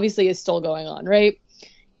else obviously is still going on, right?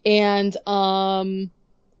 And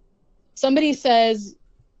somebody says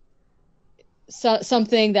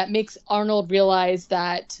something that makes Arnold realize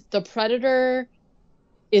that the Predator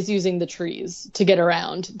is using the trees to get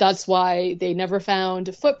around. That's why they never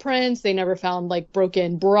found footprints. They never found like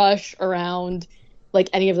broken brush around like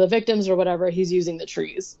any of the victims or whatever. He's using the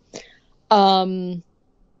trees. Let's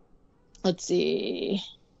see.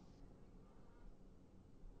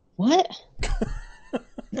 What?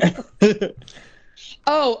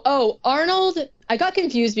 Arnold. I got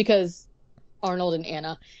confused because Arnold and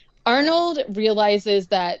Anna. Arnold realizes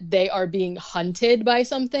that they are being hunted by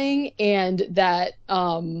something, and that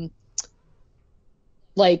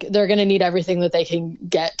like they're gonna need everything that they can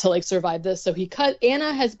get to like survive this. So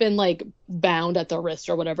Anna has been like bound at the wrist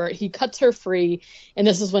or whatever. He cuts her free, and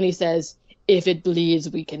this is when he says, "If it bleeds,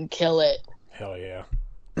 we can kill it." Hell yeah.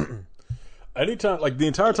 Anytime, like the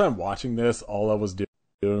entire time watching this, all I was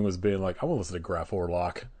doing was being like, I want to listen to Graf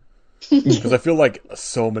Orlock. Because I feel like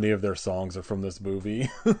so many of their songs are from this movie.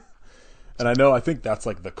 And I think that's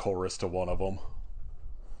like the chorus to one of them.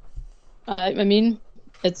 I mean,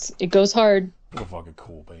 it goes hard. What a fucking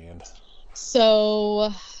cool band.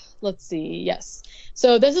 So, let's see. Yes.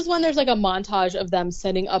 So this is when there's like a montage of them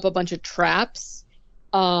setting up a bunch of traps,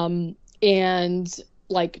 and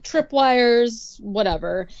like tripwires,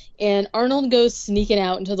 whatever. And Arnold goes sneaking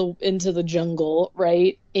out into the jungle,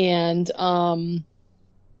 right? And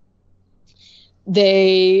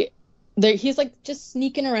he's like just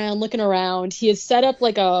sneaking around, looking around. He has set up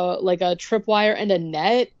like a tripwire and a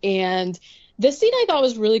net. And this scene I thought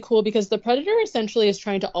was really cool because the Predator essentially is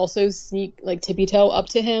trying to also sneak like tippy-toe up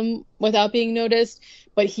to him without being noticed,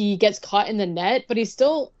 but he gets caught in the net, but he's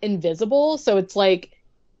still invisible. So it's like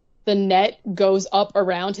the net goes up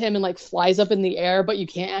around him and like flies up in the air, but you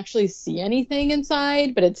can't actually see anything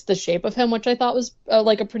inside, but it's the shape of him, which I thought was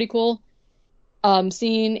like a pretty cool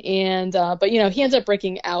scene. And but you know, he ends up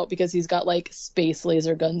breaking out because he's got like space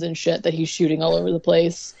laser guns and shit that he's shooting all over the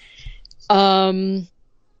place.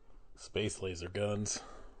 Space laser guns.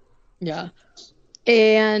 Yeah.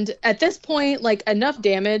 And at this point, like enough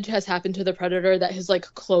damage has happened to the Predator that his like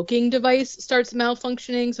cloaking device starts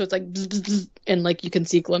malfunctioning. So it's like bzz, bzz, bzz, and like you can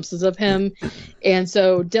see glimpses of him. And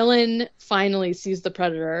so Dylan finally sees the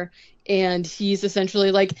Predator, and he's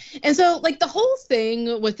essentially like, and so like the whole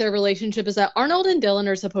thing with their relationship is that Arnold and Dylan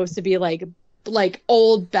are supposed to be like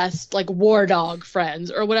old best like war dog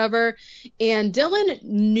friends or whatever. And Dylan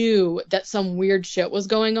knew that some weird shit was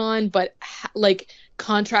going on, but like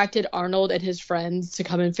contracted Arnold and his friends to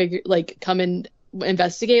come and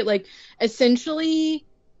investigate, like essentially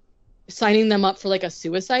signing them up for like a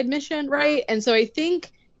suicide mission, right? And so I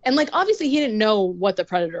think, and like obviously he didn't know what the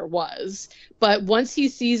Predator was, but once he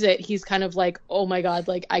sees it, he's kind of like, oh my god,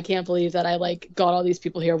 like I can't believe that I like got all these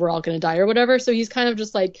people here, we're all gonna die or whatever. So he's kind of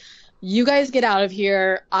just like, you guys get out of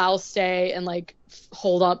here, I'll stay and like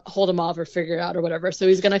hold him off or figure it out or whatever. So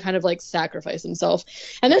he's gonna kind of like sacrifice himself.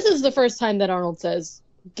 And this is the first time that Arnold says,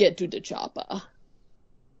 "Get to the chopper."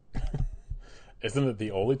 Isn't it the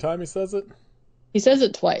only time he says it? He says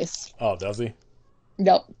it twice. Oh, does he?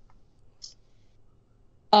 Yep.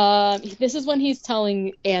 This is when he's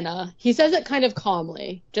telling Anna. He says it kind of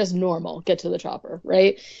calmly, just normal, "Get to the chopper,"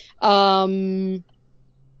 right?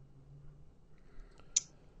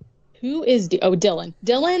 Who is Dylan?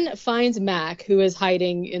 Dylan finds Mac, who is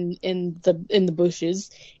hiding in the bushes,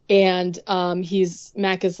 and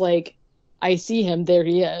Mac is like, "I see him, there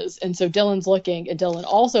he is." And so Dylan's looking, and Dylan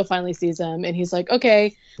also finally sees him, and he's like,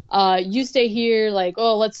 "Okay, you stay here, like,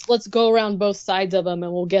 oh, let's go around both sides of him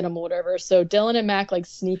and we'll get him or whatever." So Dylan and Mac like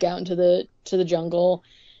sneak out into the jungle.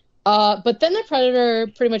 But then the Predator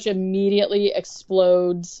pretty much immediately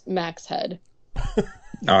explodes Mac's head.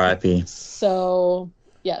 R.I.P. So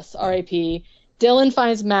yes, R.I.P. Dylan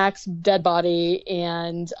finds Mac's dead body,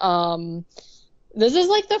 and this is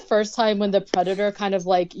like the first time when the Predator kind of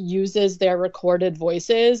like uses their recorded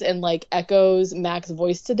voices and like echoes Mac's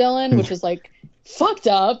voice to Dylan, which is like fucked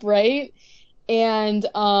up, right? And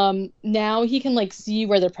now he can like see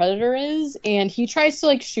where the Predator is, and he tries to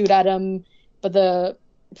like shoot at him, but the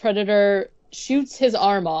Predator shoots his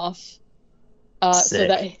arm off, so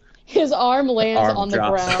that his arm lands on the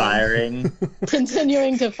ground, firing.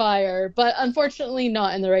 continuing to fire, but unfortunately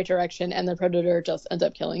not in the right direction, and the Predator just ends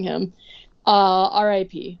up killing him.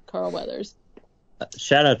 R.I.P. Carl Weathers.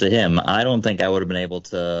 Shout out to him. I don't think I would have been able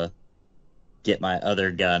to get my other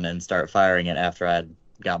gun and start firing it after I'd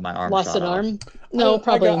got my arm Lost shot an off. arm? No,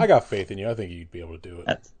 probably. I got faith in you. I think you'd be able to do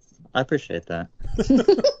it. I appreciate that.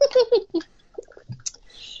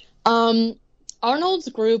 Arnold's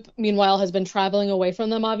group, meanwhile, has been traveling away from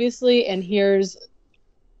them, obviously, and here's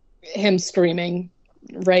him screaming,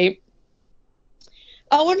 right?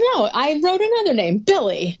 Oh, no, I wrote another name.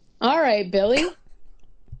 Billy. All right, Billy. Billy.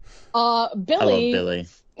 I love Billy.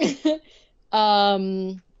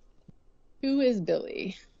 Who is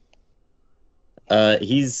Billy?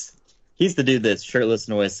 He's the dude that's shirtless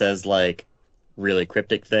and always says, like, really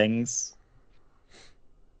cryptic things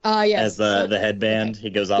Yes. as the headband. Okay. He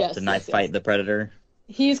goes off Yes, to yes, knife yes. fight the Predator.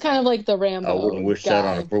 He's kind of like the I wouldn't Rambo wish that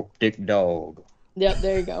on a guy. broke dick dog. Yep,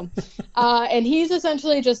 there you go. And he's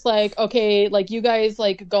essentially just like, okay, like you guys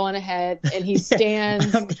like go on ahead, and he Yeah,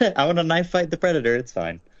 stands. I want to knife fight the Predator. It's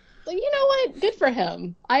fine. Like, you know what? Good for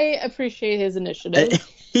him. I appreciate his initiative.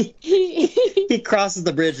 he, He, he crosses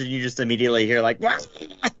the bridge and you just immediately hear like,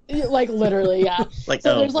 like literally, yeah. like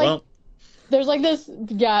So oh well. there's like this,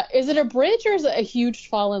 yeah. Is it a bridge or is it a huge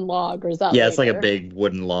fallen log, or is that Yeah, it's like a later? big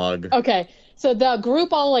wooden log. Okay, so the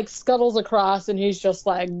group all like scuttles across, and he's just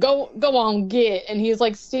like, go on, get. And he's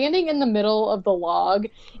like standing in the middle of the log,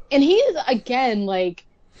 and he's again like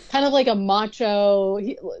kind of like a macho,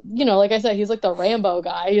 like I said, he's like the Rambo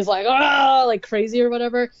guy. He's like, ah, like crazy or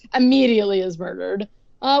whatever. Immediately is murdered,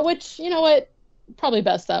 which, you know what, probably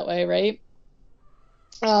best that way, right?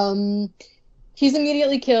 He's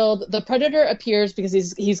immediately killed. The Predator appears because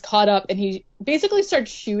he's caught up, and he basically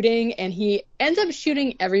starts shooting, and he ends up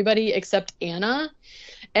shooting everybody except Anna.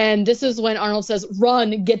 And this is when Arnold says,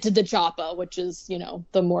 "Run, get to the chopper," which is,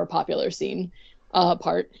 the more popular scene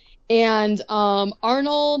part. And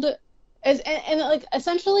Arnold and like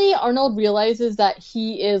essentially Arnold realizes that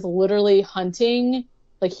he is literally hunting,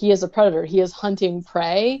 like he is a predator. He is hunting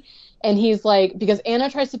prey. And he's like, because Anna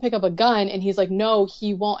tries to pick up a gun, and he's like, no,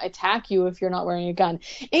 he won't attack you if you're not wearing a gun.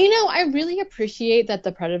 And, I really appreciate that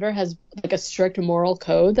the Predator has like a strict moral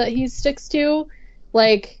code that he sticks to.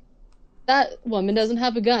 Like, that woman doesn't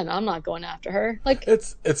have a gun. I'm not going after her. Like,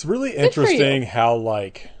 It's really interesting how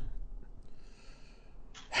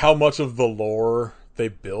much of the lore they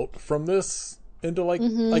built from this into like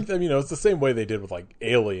it's the same way they did with like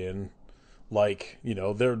Alien. Like,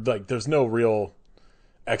 they're like there's no real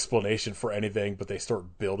explanation for anything, but they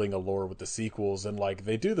start building a lore with the sequels, and like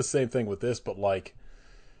they do the same thing with this, but like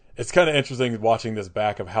it's kind of interesting watching this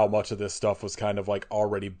back of how much of this stuff was kind of like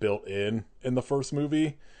already built in the first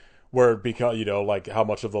movie, where because like how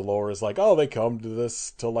much of the lore is like, oh, they come to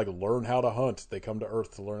this to like learn how to hunt, they come to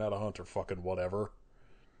Earth to learn how to hunt, or fucking whatever.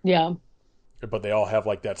 yeah, But they all have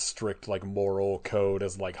like that strict like moral code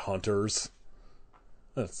as like hunters.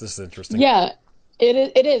 That's just interesting. yeah.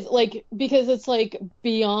 It is like, because it's like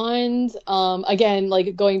beyond again,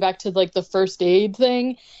 like going back to like the first aid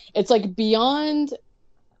thing, it's like beyond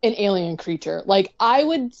an alien creature. Like I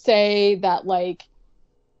would say that like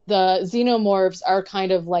the xenomorphs are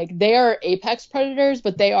kind of like, they are apex predators,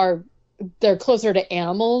 but they're closer to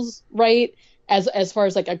animals, right? As far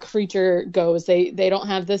as like a creature goes, they don't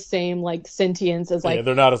have the same like sentience as like yeah,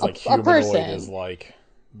 they're not as like a humanoid person. as like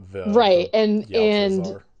Right. the And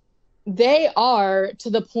Yaltas are. they are to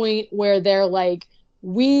the point where they're like,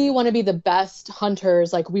 we want to be the best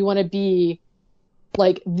hunters, like we want to be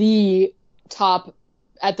like the top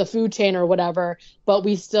at the food chain or whatever, but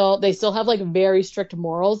they still have like very strict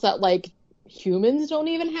morals that like humans don't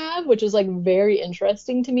even have, which is like very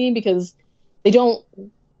interesting to me, because they don't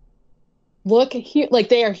look like,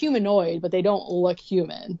 they are humanoid, but they don't look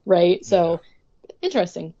human, right? So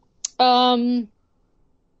interesting.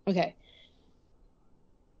 Okay.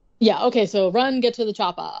 Yeah, okay, so run, get to the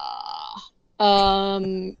chopper.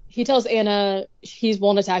 He tells Anna he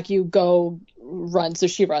won't attack you, go run, so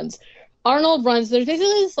she runs. Arnold runs. There's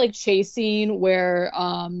basically this like chase scene where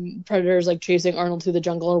Predator's like chasing Arnold through the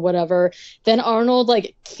jungle or whatever. Then Arnold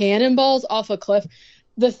like cannonballs off a cliff.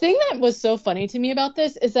 The thing that was so funny to me about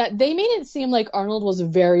this is that they made it seem like Arnold was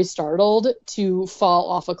very startled to fall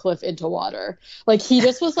off a cliff into water. Like he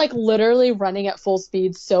just was like literally running at full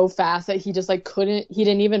speed so fast that he just like he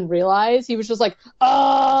didn't even realize. He was just like,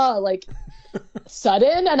 like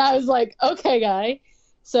sudden. And I was like, okay, guy.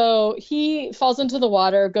 So he falls into the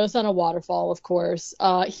water, goes down a waterfall, of course.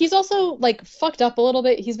 He's also like fucked up a little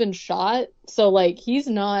bit. He's been shot. So like he's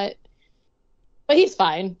not, but he's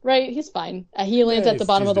fine, right? He's fine. He lands at the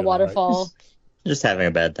bottom of the waterfall. Right. Just having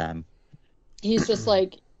a bad time. He's just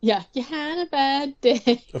like, yeah, you had a bad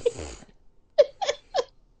day.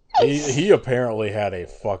 He apparently had a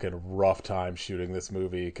fucking rough time shooting this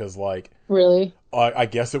movie, because like, Really? I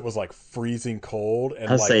guess it was like freezing cold,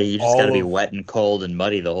 and I'll like say you just gotta be wet and cold and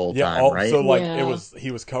muddy the whole time, right? So like Yeah.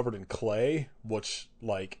 he was covered in clay, which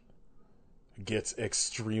like gets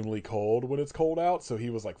extremely cold when it's cold out, so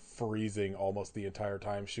he was like freezing almost the entire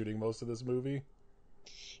time shooting most of this movie.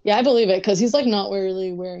 Yeah, I believe it, because he's like not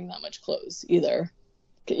really wearing that much clothes either.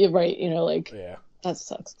 You're right, like Yeah. that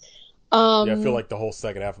sucks. Yeah, I feel like the whole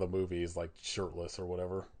second half of the movie is like shirtless or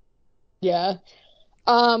whatever. Yeah.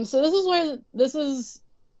 So this is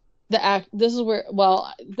this is where,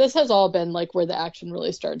 well, this has all been like where the action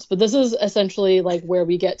really starts, but this is essentially like where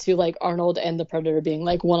we get to like Arnold and the Predator being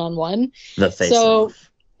like one-on-one. The face So off.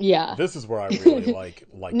 yeah, This is where I really like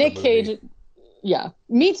Nick the movie. Cage. Yeah,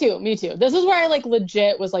 me too. This is where I like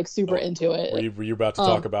legit was like super into it. Were you about to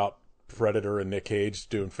talk about Predator and Nick Cage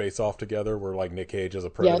doing face off together, where like Nick Cage is a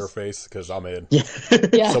Predator Yes. face? Because I'm in. Yeah.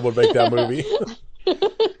 Yeah. Someone make that movie.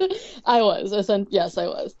 I was. Yes, I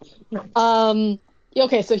was.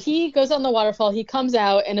 Okay, so he goes on the waterfall. He comes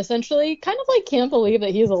out and essentially kind of like can't believe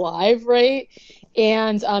that he's alive, right?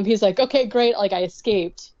 And he's like, okay, great, like I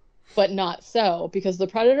escaped, but not so, because the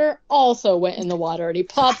Predator also went in the water and he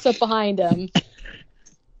pops up behind him.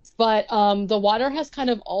 But the water has kind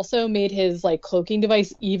of also made his like cloaking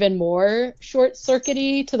device even more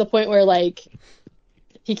short-circuity to the point where like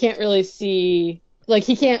he can't really see, like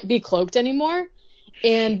he can't be cloaked anymore.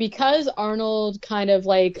 And because Arnold kind of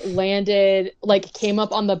like landed, like came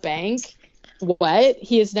up on the bank wet,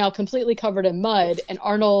 he is now completely covered in mud. And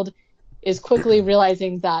Arnold is quickly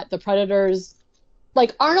realizing that the Predator's,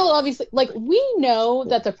 like Arnold obviously, like we know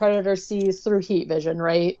that the Predator sees through heat vision,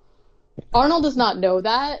 right? Arnold does not know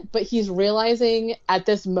that, but he's realizing at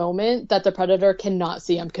this moment that the Predator cannot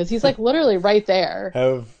see him because he's like literally right there.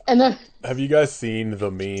 Have you guys seen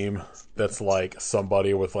the meme that's like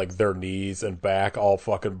somebody with like their knees and back all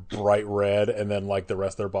fucking bright red, and then like the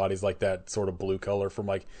rest of their body's like that sort of blue color from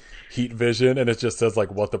like heat vision, and it just says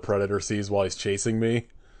like what the Predator sees while he's chasing me?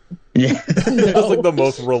 Yeah. It's like the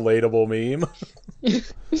most relatable meme.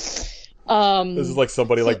 This is like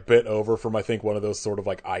somebody like bit over from I think one of those sort of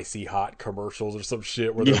like icy hot commercials or some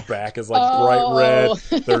shit where their back is like bright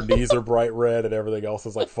red, their knees are bright red, and everything else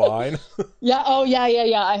is like fine. Yeah. Oh, yeah.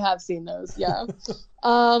 I have seen those. Yeah.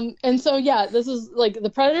 And so yeah, this is like the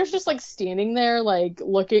Predator's just like standing there, like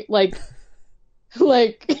looking, like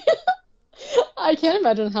I can't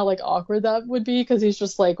imagine how like awkward that would be because he's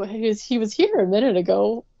just like he was here a minute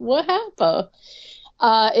ago. What happened?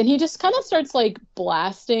 And he just kind of starts like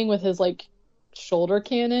blasting with his like shoulder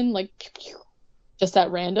cannon, like just at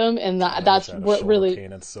random, and that's what really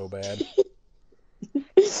cannon so bad.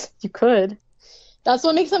 You could. That's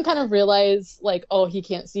what makes him kind of realize like, oh, he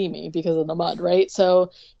can't see me because of the mud, right?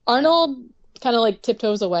 So Arnold kind of like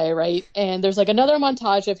tiptoes away, right? And there's like another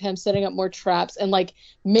montage of him setting up more traps and like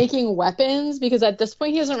making weapons because at this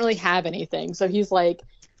point he doesn't really have anything. So he's like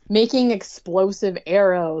making explosive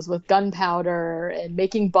arrows with gunpowder and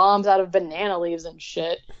making bombs out of banana leaves and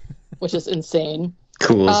shit, which is insane.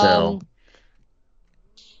 Cool as hell.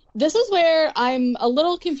 This is where I'm a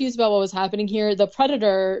little confused about what was happening here. The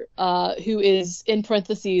Predator, who is in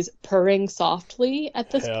parentheses purring softly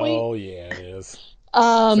at this point. Oh yeah, it is. It's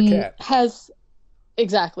a cat.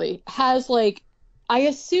 has like, I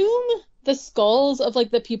assume the skulls of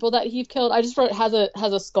like the people that he killed. I just wrote has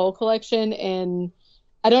a skull collection, and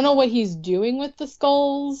I don't know what he's doing with the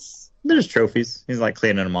skulls. They're just trophies. He's like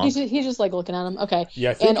cleaning them off. He's just like looking at them. Okay. Yeah,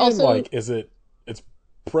 I think it's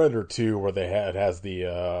Predator 2 where it has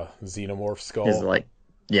the xenomorph skull. He's like,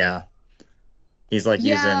 yeah. He's like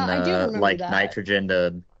using like that. nitrogen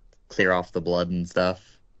to clear off the blood and stuff.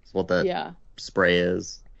 That's what that spray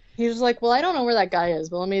is. He's just like, well, I don't know where that guy is,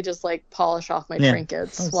 but let me just like polish off my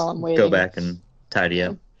trinkets while I'm waiting. Go back and tidy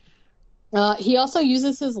up. He also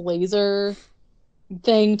uses his laser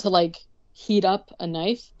thing to like heat up a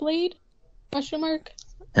knife blade? Question mark.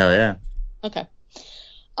 Hell yeah. Okay.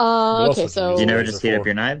 Okay, so do you never just heat up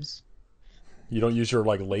your knives? You don't use your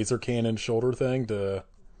like laser cannon shoulder thing to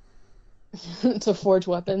to forge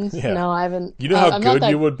weapons? Yeah. No, I haven't. You know how good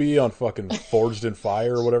you would be on fucking Forged in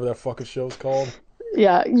Fire or whatever that fucking show's called?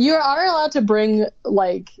 Yeah, you are allowed to bring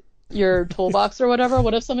like your toolbox or whatever.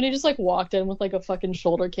 What if somebody just like walked in with like a fucking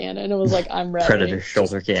shoulder cannon and was like, I'm ready? Predator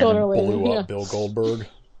shoulder cannon. Totally, blew up Bill Goldberg.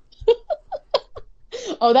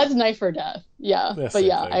 Oh, that's knife or death. Yeah, but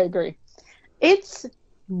yeah, thing. I agree. It's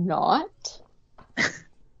not.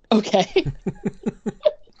 Okay.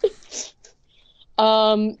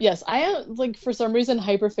 Yes, I am like for some reason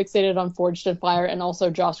hyper fixated on Forged in Fire and also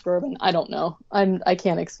Josh Groban. I don't know. I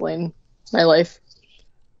can't explain my life.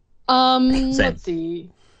 Let's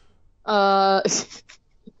see.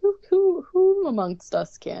 Who amongst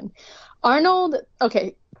us can? Arnold,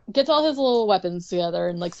 okay, gets all his little weapons together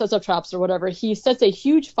and like sets up traps or whatever. He sets a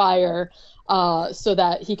huge fire so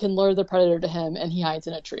that he can lure the Predator to him, and he hides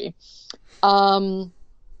in a tree.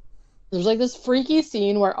 There's like this freaky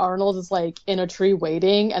scene where Arnold is like in a tree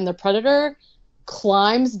waiting, and the Predator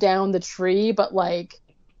climbs down the tree, but like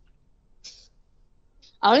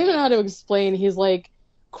I don't even know how to explain. He's like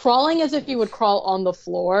crawling as if he would crawl on the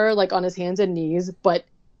floor, like on his hands and knees, but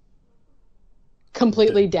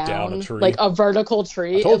completely Down a down, tree. like a vertical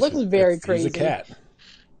tree. I told It looks you, very he's crazy. a cat.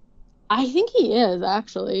 I think he is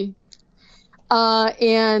actually.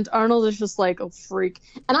 And Arnold is just like a freak.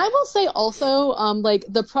 And I will say also, like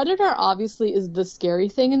the Predator obviously is the scary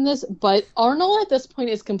thing in this, but Arnold at this point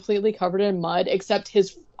is completely covered in mud, except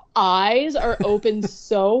his eyes are open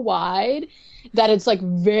so wide that it's like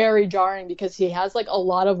very jarring because he has like a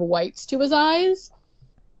lot of whites to his eyes,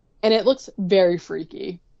 and it looks very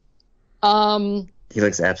freaky. He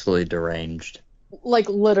looks absolutely deranged. Like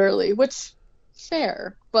literally, which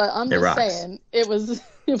fair, but I'm It just rocks. saying it was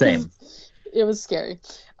Same. it was scary.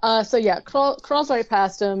 So yeah, crawls right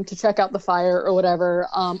past him to check out the fire or whatever.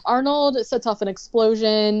 Arnold sets off an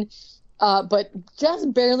explosion, but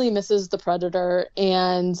just barely misses the Predator,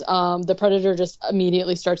 and the Predator just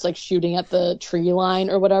immediately starts like shooting at the tree line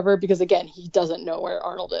or whatever because again he doesn't know where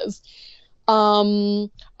Arnold is.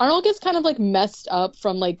 Arnold gets kind of like messed up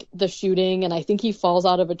from like the shooting, and I think he falls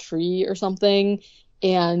out of a tree or something.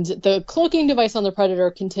 And the cloaking device on the Predator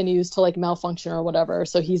continues to like malfunction or whatever,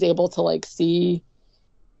 so he's able to like see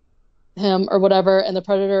him or whatever, and the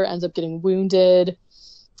Predator ends up getting wounded.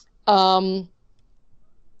 Arnold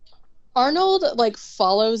like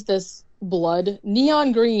follows this blood,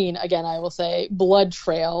 neon green again, I will say, blood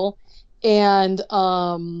trail, and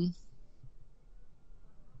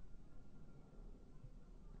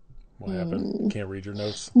What happened? Can't read your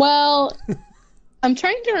notes. well, I'm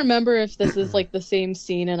trying to remember if this is like the same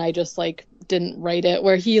scene and I just like didn't write it,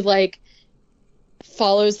 where he like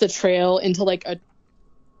follows the trail into like a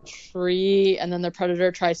tree and then the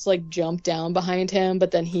Predator tries to like jump down behind him, but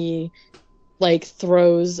then he like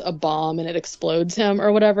throws a bomb and it explodes him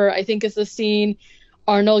or whatever, I think is the scene.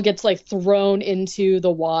 Arnold gets like thrown into the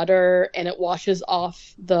water and it washes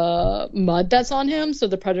off the mud that's on him so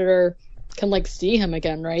the Predator can like see him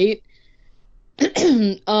again, right?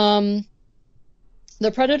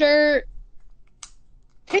 The Predator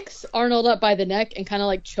picks Arnold up by the neck and kind of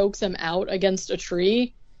like chokes him out against a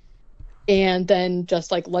tree and then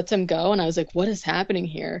just like lets him go. And I was like, what is happening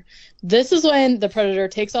here? This is when the Predator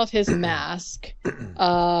takes off his mask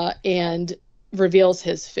and reveals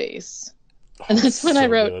his face. And that's when I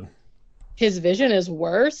wrote, good. his vision is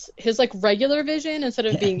worse. His like regular vision, instead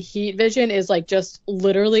of being heat vision, is like just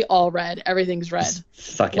literally all red. Everything's red.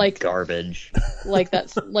 Fucking Like- garbage. Like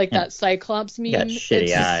that Cyclops meme. He got shitty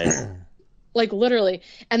It's- eyes. Like literally.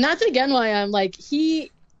 And that's again why I'm like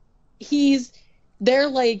they're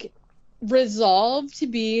like resolved to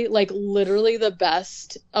be like literally the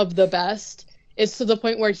best of the best. It's to the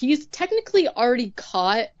point where he's technically already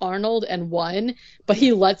caught Arnold and won, but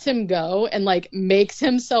he lets him go and like makes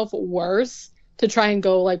himself worse to try and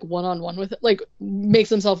go like one-on-one with it. Like makes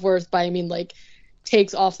himself worse by, I mean, like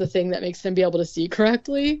takes off the thing that makes him be able to see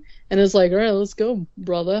correctly and is like, all right, let's go,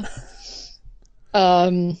 brother.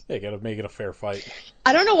 They gotta make it a fair fight.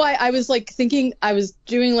 I don't know why I was like thinking I was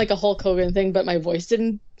doing like a Hulk Hogan thing, but my voice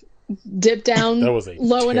didn't dip down That was a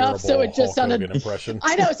low enough, so it just Hulk sounded. Hogan impression.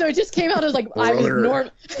 I know, so it just came out as like I was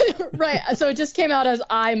Brother. right. So it just came out as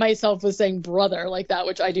I myself was saying brother like that,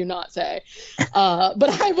 which I do not say.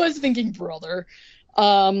 But I was thinking brother.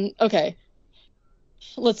 Okay.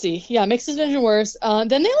 Let's see. Yeah, makes his vision worse. Then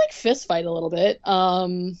they like fist fight a little bit.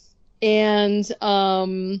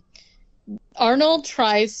 Arnold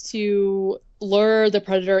tries to lure the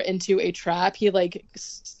Predator into a trap. He like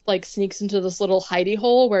sneaks into this little hidey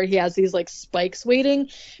hole where he has these like spikes waiting,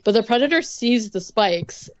 but the Predator sees the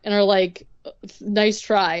spikes and are like, nice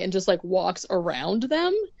try, and just like walks around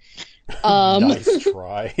them. Nice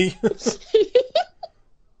try.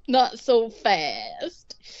 Not so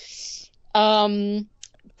fast.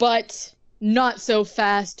 But not so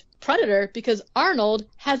fast Predator, because Arnold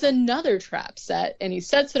has another trap set and he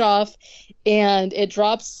sets it off and it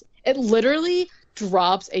literally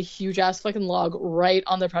drops a huge ass fucking log right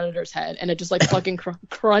on the Predator's head and it just like fucking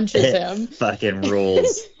crunches It him. fucking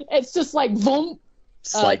rules. It's just like boom.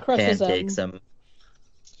 It's like crushes pancakes him.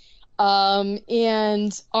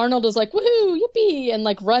 And Arnold is like, woohoo, yippee, and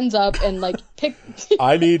like runs up and like pick.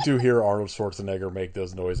 I need to hear Arnold Schwarzenegger make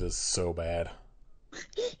those noises so bad.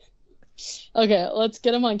 Okay, let's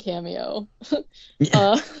get him on Cameo.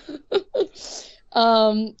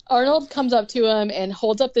 Arnold comes up to him and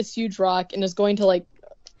holds up this huge rock and is going to like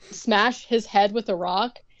smash his head with a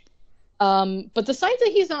rock. But decides that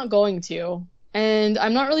he's not going to. And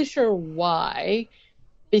I'm not really sure why.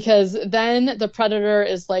 Because then the Predator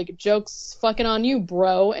is like, joke's fucking on you,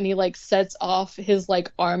 bro. And he like sets off his like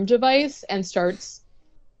arm device and starts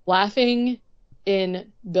laughing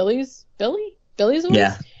in Billy's voice?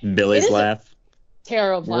 Yeah, Billy's It is laugh.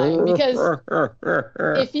 Terrifying because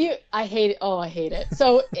I hate it.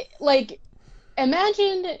 So like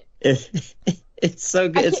imagine It's so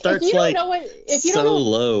good. It if starts you don't like know what if you so don't know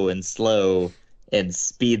low and slow and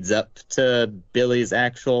speeds up to Billy's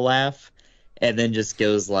actual laugh and then just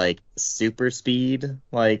goes like super speed,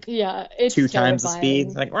 like yeah, it's two times the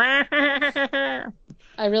speed. terrifying. Like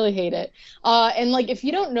I really hate it. And like if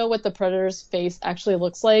you don't know what the Predator's face actually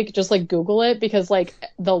looks like, just like Google it because like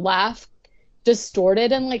the laugh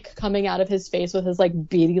distorted and like coming out of his face with his like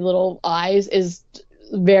beady little eyes is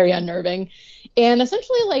very unnerving. And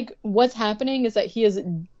essentially like what's happening is that he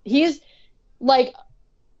is like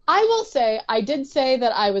I will say I did say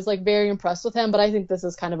that I was like very impressed with him, but I think this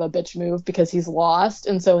is kind of a bitch move because he's lost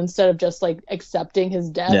and so instead of just like accepting his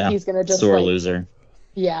death, yeah, he's going to just sore like loser.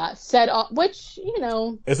 yeah, set off which, you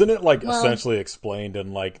know, Isn't it like well, essentially explained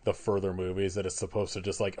in like the further movies that it's supposed to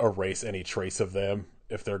just like erase any trace of them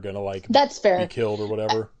if they're gonna like that's be fair. killed or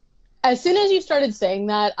whatever? As soon as you started saying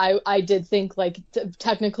that, I did think like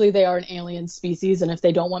technically they are an alien species, and if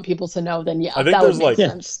they don't want people to know, then yeah, I think that would there's make like Yeah,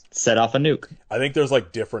 sense. just set off a nuke. I think there's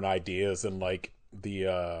like different ideas in like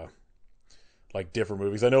the like different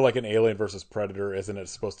movies. I know like in Alien versus Predator, isn't it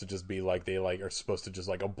supposed to just be like they like are supposed to just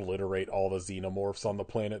like obliterate all the xenomorphs on the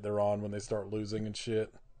planet they're on when they start losing and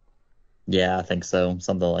shit? Yeah, I think so.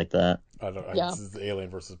 Something like that. I don't. Yeah. This is Alien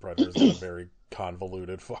versus Predator. It's got a very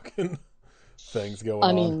convoluted fucking things going I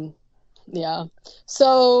on. mean, yeah.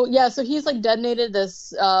 So yeah, so he's like detonated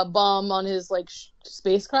this bomb on his like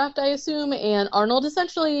spacecraft, I assume, and Arnold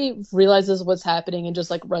essentially realizes what's happening and just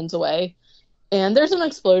like runs away. And there's an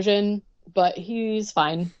explosion, but he's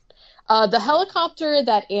fine. The helicopter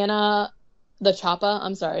that the Choppa,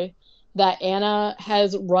 I'm sorry, that Anna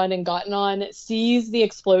has run and gotten on sees the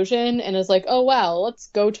explosion and is like, oh wow, let's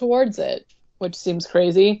go towards it, which seems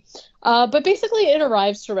crazy. But basically it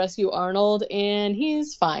arrives to rescue Arnold and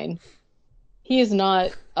he's fine. He is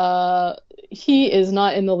not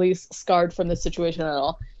in the least scarred from this situation at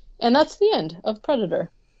all. And that's the end of Predator.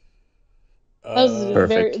 That was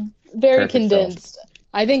Perfect. very Perfect film. condensed.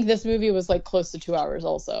 I think this movie was like close to 2 hours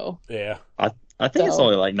also. Yeah. I think it's So-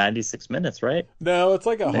 only like 96 minutes, right? No, it's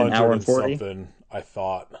like An 100 hour and and 40? something, I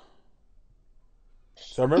thought.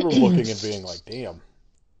 So I remember looking and being like, damn.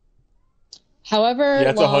 However, Yeah,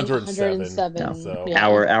 it's long, 107, 107. so- Yeah.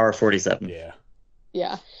 Hour 47. Yeah.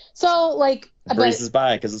 Yeah. So like, It breezes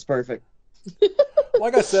by because it's perfect.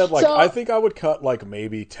 Like I said, like So- I think I would cut like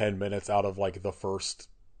maybe 10 minutes out of like the first,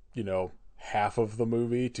 half of the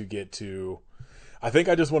movie to get to I think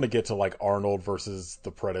I just want to get to like Arnold versus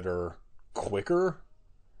the Predator quicker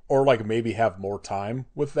or like maybe have more time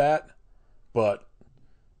with that. But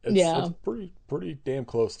Yeah. it's pretty damn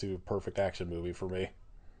close to a perfect action movie for me.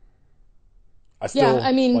 I still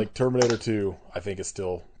I mean- like Terminator 2, I think is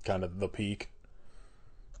still kind of the peak.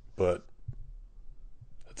 But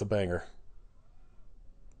it's a banger.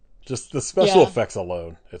 Just the special Yeah. effects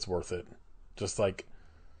alone, it's worth it. Just like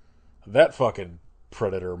that fucking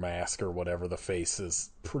Predator mask or whatever, the face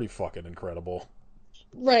is pretty fucking incredible.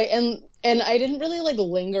 Right, and I didn't really like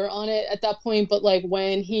linger on it at that point, but like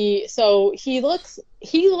when he looks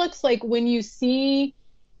like when you see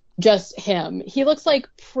just him, he looks like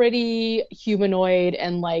pretty humanoid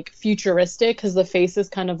and like futuristic because the face is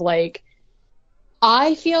kind of like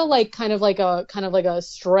I feel like kind of like a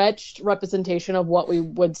stretched representation of what we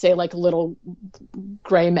would say like little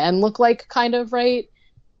gray men look like, kind of, right?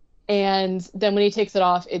 And then when he takes it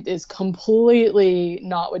off, it is completely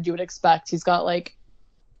not what you would expect. He's got like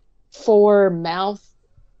 4 mouth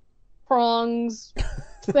prongs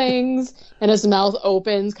things, and his mouth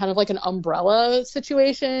opens kind of like an umbrella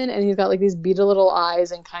situation, and he's got like these beady little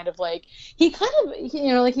eyes, and kind of like he kind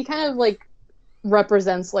of like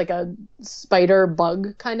represents like a spider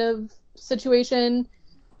bug kind of situation.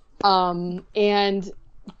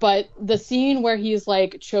 But the scene where he's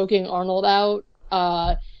like choking Arnold out,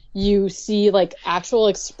 you see like actual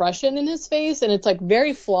expression in his face, and it's like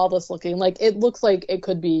very flawless looking. Like it looks like it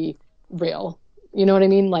could be real. You know what I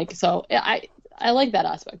mean? Like, so I like that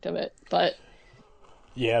aspect of it. But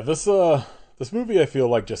Yeah, this movie I feel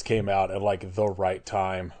like just came out at like the right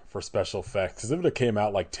time for special effects. Because if it had came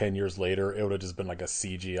out like 10 years later, it would have just been like a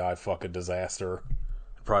CGI fucking disaster.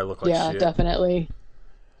 It'd probably look like yeah, shit. definitely.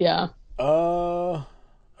 Yeah. All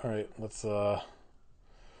right, let's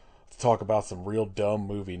talk about some real dumb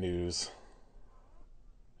movie news.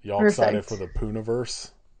 Y'all excited Perfect. for the Poonaverse?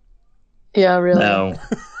 Yeah, really. No.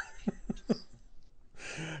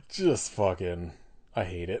 Just fucking, I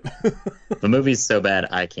hate it. The movie's so bad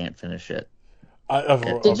I can't finish it.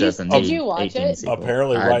 It Did you- doesn't did need you watch 18 it? sequel.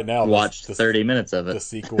 Apparently I right now, watched this- 30 minutes of the it.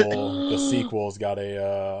 sequel's got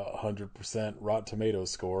a 100% Rotten Tomatoes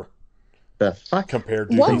score. The fuck? compared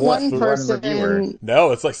to What the What? one One person? reviewer.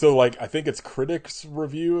 No, it's like so. Like I think its critics'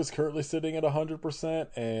 review is currently sitting at 100%,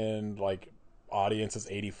 and like audience is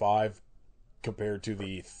 85, compared to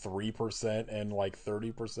the 3% and like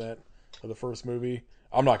 30% of the first movie.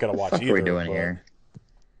 I'm not gonna What watch the fuck either. are we doing but here?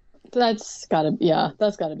 That's gotta be.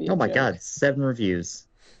 Oh a my joke. god, 7 reviews.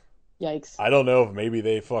 Yikes. I don't know if maybe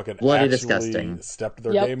they fucking Bloody actually disgusting. stepped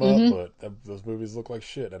their Yep, game up, but those movies look like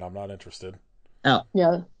shit, and I'm not interested. Oh,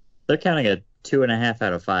 Yeah. they're counting a 2.5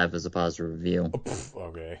 out of 5 as a positive review. Oh,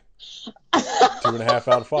 okay, 2.5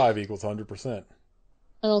 out of 5 equals 100%.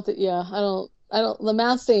 I don't think. Yeah, I don't. The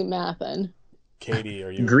math ain't mathin'. Katie, are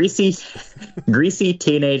you? Greasy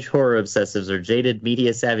teenage horror obsessives or jaded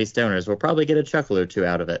media savvy stoners will probably get a chuckle or two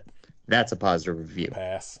out of it. That's a positive review.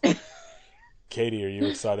 Pass. Katie, are you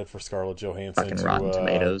excited for Scarlett Johansson Fucking Rotten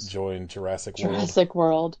Tomatoes. join Jurassic World? Jurassic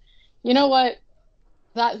World. You know what?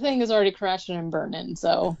 That thing is already crashing and burning,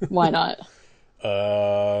 so why not?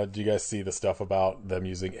 Do you guys see the stuff about them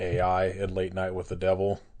using AI in Late Night with the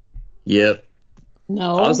Devil? Yep.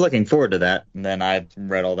 No. I was looking forward to that, and then I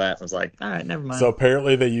read all that and was like, all right, never mind. So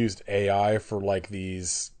apparently they used AI for like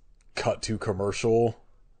these cut to commercial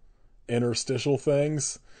interstitial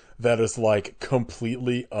things that is like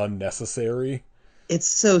completely unnecessary. It's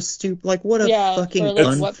so stupid. Like, what a Yeah, fucking for,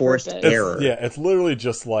 like, what unforced purpose? error. It's literally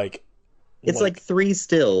just like It's like 3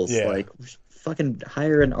 stills. Yeah. Like, fucking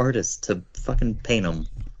hire an artist to fucking paint them.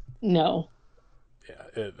 No.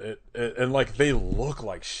 yeah, it and like they look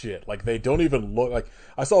like shit. Like they don't even look like.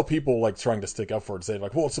 I saw people like trying to stick up for it, saying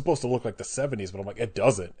like, "Well, it's supposed to look like the '70s," but I'm like, it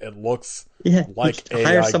doesn't. It looks Yeah, like you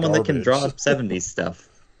hire AI someone that can garbage. draw 70s stuff.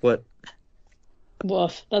 What?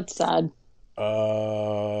 Woof. That's sad.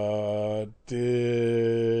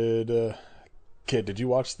 Did you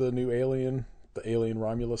watch the new the Alien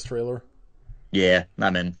Romulus trailer? Yeah,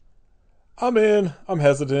 I'm in. I'm in. I'm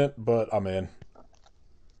hesitant, but I'm in.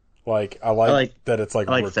 Like I like that it's like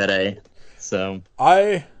I like Fede, so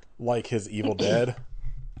I like his Evil Dead.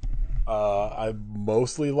 I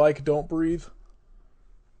mostly like Don't Breathe.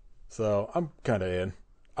 So I'm kind of in.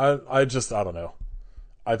 I don't know.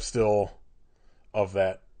 I'm still of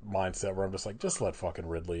that mindset where I'm just like, just let fucking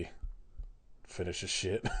Ridley finish his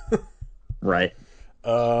shit. right.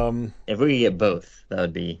 If we could get both, that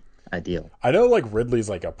would be ideal. I know like Ridley's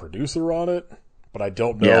like a producer on it, but I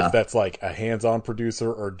don't know Yeah. if that's like a hands-on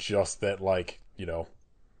producer or just that like,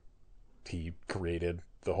 he created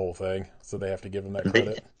the whole thing, so they have to give him that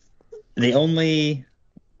credit. The only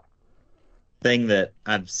thing that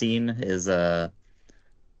I've seen is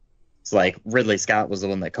it's like Ridley Scott was the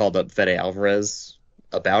one that called up Fede Alvarez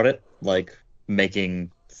about it, like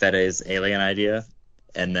making Fede's Alien idea,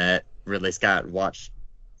 and that Ridley Scott watched,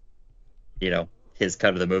 his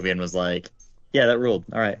cut of the movie and was like, "Yeah, that ruled.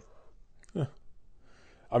 All right."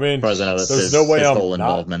 I mean, As far as I know, that's there's his- no way his whole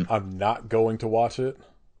involvement. I'm not going to watch it,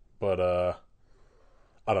 but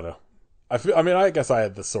I don't know. I guess I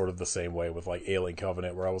had the same way with like Alien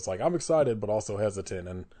Covenant, where I was like, I'm excited but also hesitant,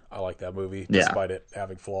 and I like that movie Yeah. despite it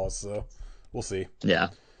having flaws. So we'll see. Yeah.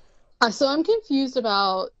 So I'm confused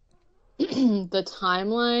about the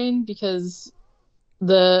timeline because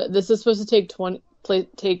this is supposed to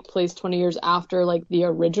take place 20 years after like the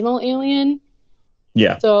original Alien.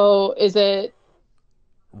 Yeah. So is it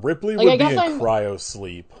Ripley Like, I would be guess in I'm- cryo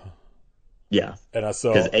sleep, Yeah. and I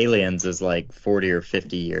saw Because Aliens is like 40 or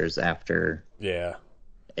 50 years after yeah.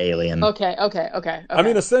 Alien. okay? I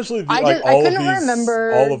mean, essentially, I couldn't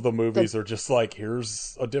remember all of the movies are just like,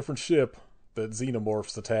 here's a different ship that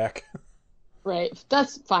xenomorphs attack. Right,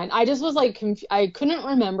 that's fine. I just was like, I couldn't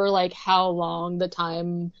remember like how long the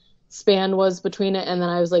time span was between it, and then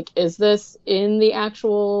I was like, is this in the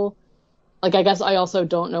actual? Like, I guess I also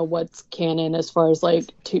don't know what's canon as far as like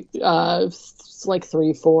like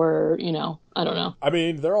 3, 4. I don't know. I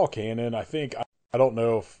mean, they're all canon. I think I don't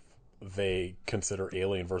know if they consider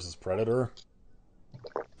Alien versus Predator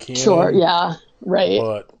canon. Sure, yeah, right.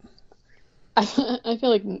 But I feel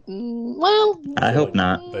like, well, I hope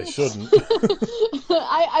not. they shouldn't.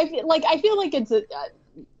 I feel like it's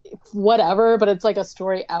whatever, but it's like a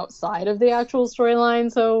story outside of the actual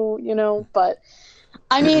storyline. So but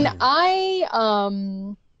I mean,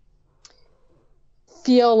 I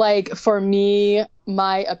feel like for me,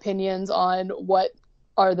 my opinions on what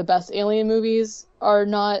are the best Alien movies are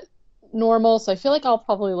not normal. So I feel like I'll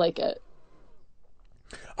probably like it.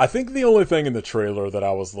 I think the only thing in the trailer that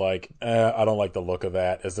I was like, I don't like the look of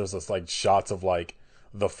that, is there's this like shots of like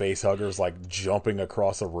the face huggers like jumping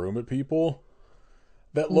across a room at people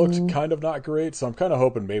that looked kind of not great. So I'm kind of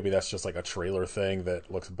hoping maybe that's just like a trailer thing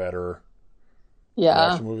that looks better.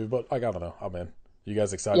 Yeah. Action movie, but like I don't know. I'm in. You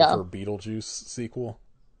guys excited Yeah. for a Beetlejuice sequel?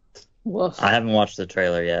 Woof. I haven't watched the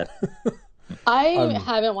trailer yet. I I'm-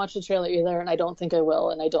 haven't watched the trailer either, and I don't think I will,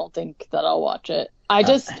 and I don't think that I'll watch it. I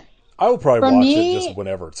will probably For watch me- it just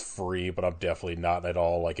whenever it's free, but I'm definitely not at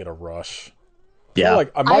all like in a rush. Yeah.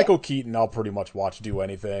 Like Michael Keaton, I'll pretty much watch do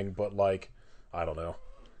anything, but like I don't know.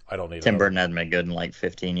 I don't need Tim another- Burton hasn't been good in like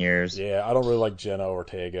 15 years. Yeah, I don't really like Jenna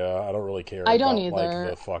Ortega. I don't really care I don't about either. like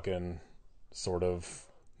the fucking sort of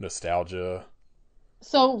nostalgia.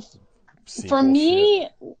 So sequel for shit. me,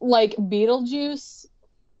 like Beetlejuice,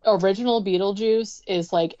 original Beetlejuice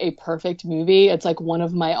is like a perfect movie. It's like one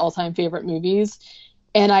of my all-time favorite movies.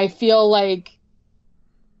 And I feel like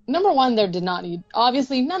number one, there did not need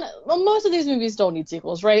obviously most of these movies don't need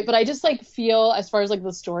sequels, right? But I just like feel as far as like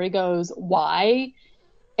the story goes, why?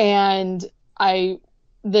 And the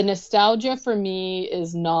nostalgia for me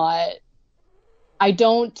is not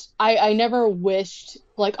I never wished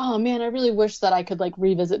like, oh man, I really wish that I could like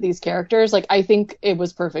revisit these characters. Like I think it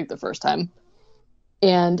was perfect the first time.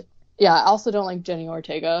 And yeah, I also don't like Jenny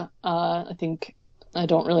Ortega. I think I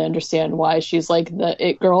don't really understand why she's like the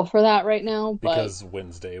it girl for that right now. But because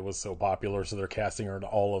Wednesday was so popular, so they're casting her in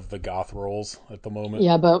all of the goth roles at the moment.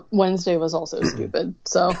 yeah, but Wednesday was also stupid.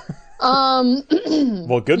 So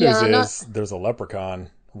Well, good news yeah, is there's a Leprechaun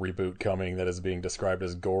reboot coming that is being described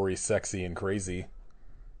as gory, sexy, and crazy.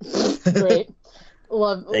 great.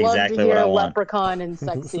 Love Exactly to what hear I want. Leprechaun and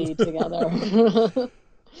Sexy together.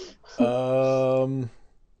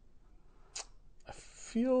 I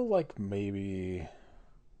feel like maybe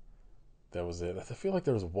that was it. I feel like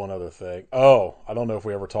there was one other thing. Oh, I don't know if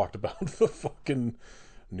we ever talked about the fucking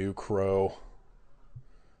new Crow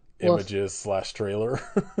images / trailer.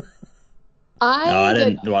 No, I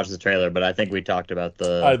did- didn't watch the trailer, but I think we talked about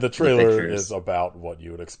The trailer pictures. is about what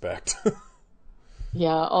you would expect.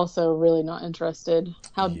 Yeah, also really not interested.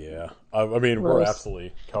 How Yeah. I mean, we're Gross.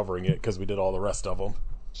 absolutely covering it because we did all the rest of them.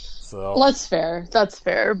 So That's fair. That's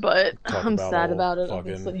fair, but talk I'm sad old about it, fucking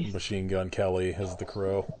obviously. Machine Gun Kelly as the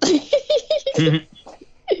Crow.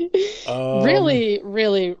 Really,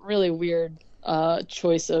 really, really weird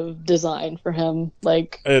choice of design for him.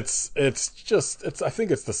 Like, It's I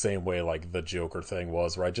think it's the same way like the Joker thing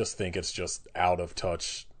was, where I just think it's just out of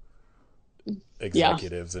touch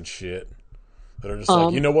executives and shit that are just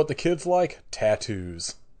like, you know what the kids like?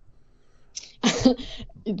 Tattoos.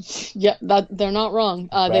 yeah, that they're not wrong.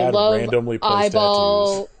 They Bad, love randomly placed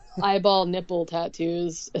tattoos. eyeball nipple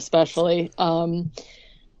tattoos, especially.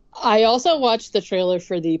 I also watched the trailer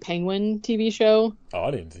for the Penguin TV show. Oh,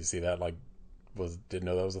 I didn't see that. Like, didn't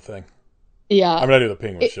know that was a thing. Yeah, I mean, I knew the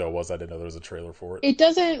Penguin show was. I didn't know there was a trailer for it. it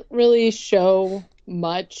doesn't really show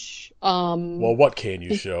much. Well, what can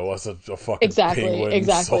you show us? A fucking Exactly, Penguin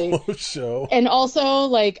exactly. solo show. And also,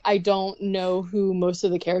 like, I don't know who most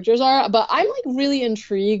of the characters are, but I'm like really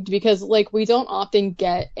intrigued because like we don't often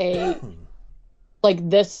get a like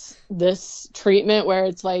this treatment where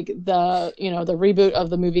it's like the the reboot of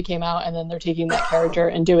the movie came out and then they're taking that character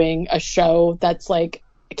and doing a show that's like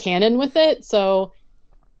canon with it. So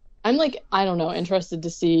I'm like, I don't know, interested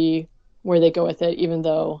to see where they go with it, even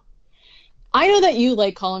though I know that you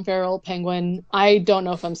like Colin Farrell, Penguin. I don't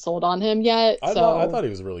know if I'm sold on him yet. I So thought he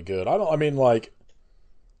was really good.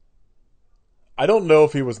 I don't know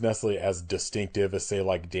if he was necessarily as distinctive as say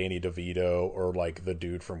like Danny DeVito or like the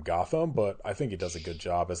dude from Gotham, but I think he does a good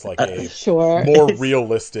job as like a sure. more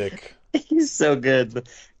realistic. He's so good.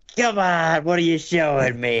 Come on, what are you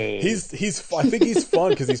showing me? I think he's fun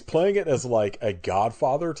because he's playing it as like a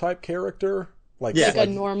Godfather type character. Like, Yeah. Like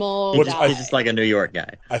a normal Which guy. He's just like a New York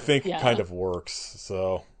guy. I think Yeah. kind of works.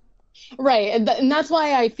 So Right, and that's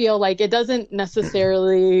why I feel like it doesn't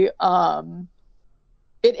necessarily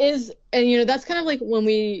it is, and that's kind of like when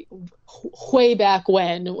we way back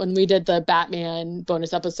when we did the Batman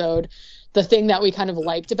bonus episode, the thing that we kind of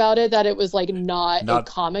liked about it, that it was like not a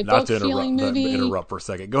comic book to feeling movie. interrupt for a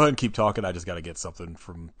second. Go ahead and keep talking. I just got to get something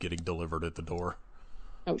from getting delivered at the door.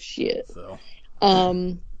 Oh shit. So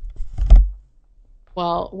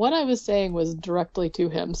Well, what I was saying was directly to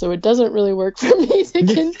him, so it doesn't really work for me to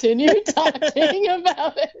continue talking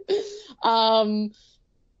about it.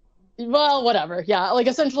 Well, whatever. Yeah, like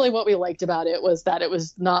essentially what we liked about it was that it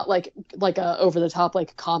was not like a over the top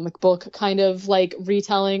like comic book kind of like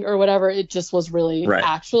retelling or whatever. It just was really Right.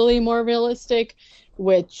 actually more realistic,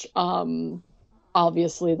 which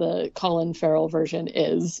obviously the Colin Farrell version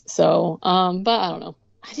is. So, but I don't know.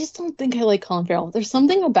 I just don't think I like Colin Farrell. There's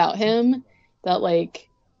something about him that like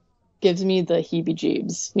gives me the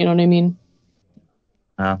heebie-jeebs. You know what I mean?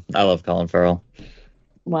 I love Colin Farrell.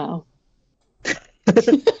 Wow.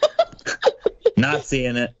 Not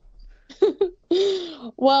seeing it.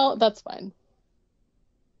 Well, that's fine.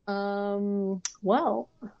 Well,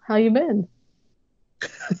 how you been?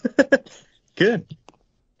 Good.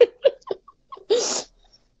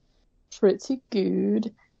 Pretty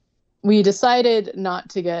good. We decided not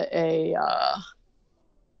to get a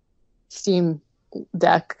Steam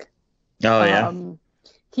Deck. Oh yeah.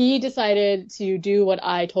 He decided to do what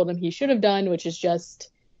I told him he should have done, which is just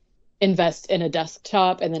invest in a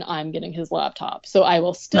desktop, and then I'm getting his laptop. So I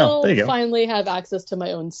will still there you go. finally have access to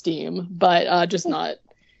my own Steam, but just not.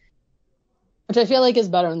 Which I feel like is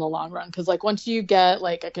better in the long run, because like once you get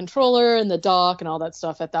like a controller and the dock and all that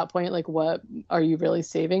stuff, at that point, like what are you really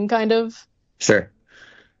saving, kind of? Sure.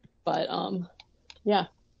 But yeah.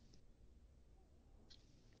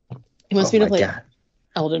 He wants me to play God.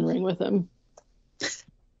 Elden Ring with him.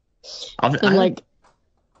 I'm And like,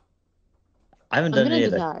 I haven't I'm done any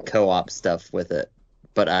of gonna the die. co-op stuff with it,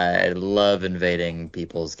 but I love invading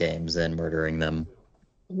people's games and murdering them.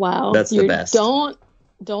 wow, That's the you best. don't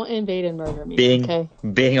invade and murder me, Being okay?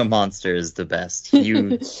 being a monster is the best.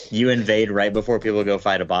 You invade right before people go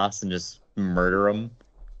fight a boss and just murder them.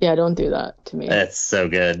 Yeah, don't do that to me. That's so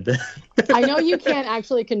good. I know you can't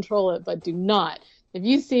actually control it, but do not. If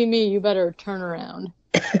you see me, you better turn around.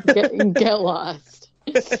 Get lost.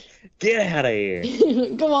 Get out of here.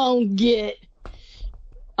 Come on, get.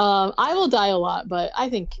 I will die a lot, but I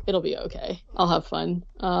think it'll be okay. I'll have fun.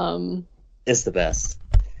 It's the best.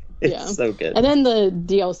 It's Yeah. so good. And then the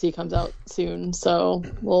DLC comes out soon, so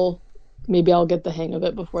maybe I'll get the hang of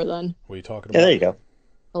it before then. What are you talking Yeah, about? there you go.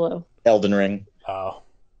 Hello. Elden Ring. Oh.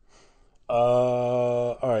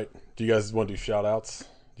 All right. Do you guys want to do shout outs?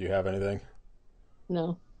 Do you have anything?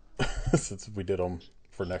 No. Since we did them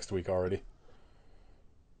for next week already.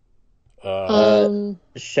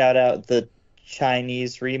 Shout out the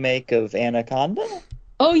Chinese remake of Anaconda.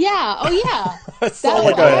 Oh yeah. I saw That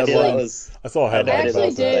like was a actually- headline. I saw a I headline actually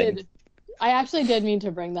about that. did. I actually did mean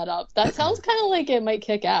to bring that up. That sounds kind of like it might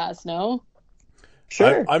kick ass. No.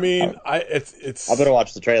 Sure. I mean, it's. I better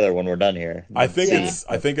watch the trailer when we're done here. I think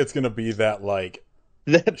Yeah. it's gonna be that like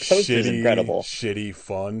The poster's incredible. shitty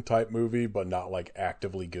fun type movie, but not like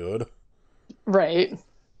actively good. Right.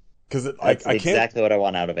 Because That's I can't. exactly what I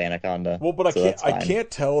want out of Anaconda. Well, but so that's I fine. can't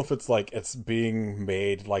tell if it's like it's being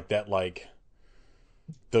made like that, like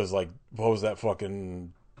those like what was that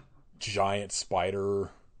fucking giant spider?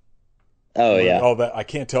 Oh yeah. all that. I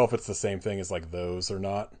can't tell if it's the same thing as like those or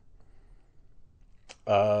not.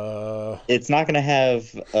 It's not going to have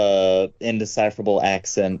indecipherable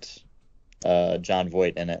accent John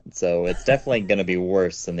Voight in it, so it's definitely going to be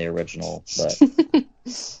worse than the original. But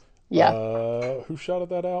Yeah. Who shouted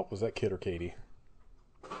that out? Was that Kid or Katie?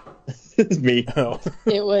 it's me. Oh,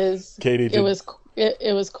 It was. Katie did. It was.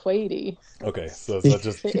 It was Quady. Okay, so is that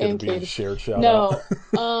just going And to be a Katie. shared shout No.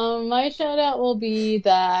 out? My shout out will be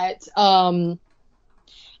that.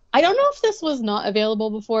 I don't know if this was not available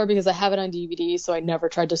before because I have it on DVD, so I never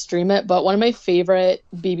tried to stream it. But one of my favorite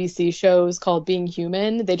BBC shows called Being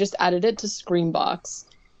Human, they just added it to Screambox,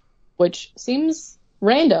 which seems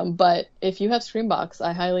random, but if you have Screambox,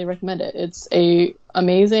 I highly recommend it. It's a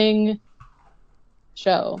amazing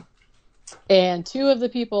show, and two of the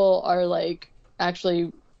people are like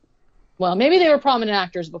actually, well, maybe they were prominent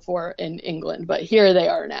actors before in England, but here they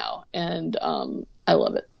are now, and I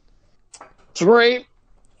love it. It's great.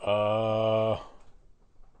 My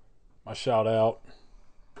shout out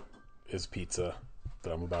is pizza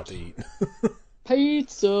that I'm about to eat.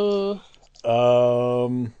 Pizza. All I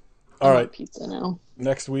want right, pizza now.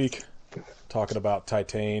 next week talking about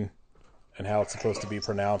Titan and how it's supposed to be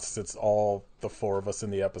pronounced. It's all the four of us in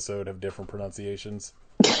the episode have different pronunciations.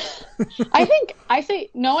 I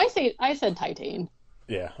said Titan.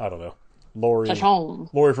 Yeah, I don't know. Lori Titan.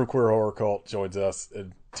 from Queer Horror Cult joins us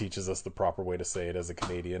and teaches us the proper way to say it as a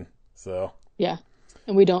Canadian. So Yeah.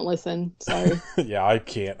 And we don't listen. Sorry. yeah, I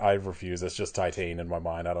can't. I refuse. It's just Titan in my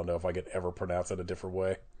mind. I don't know if I could ever pronounce it a different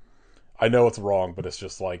way. I know it's wrong, but it's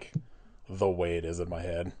just like the way it is in my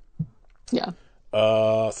head. Yeah.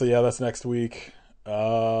 So yeah, that's next week.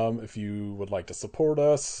 If you would like to support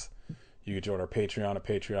us, you can join our Patreon at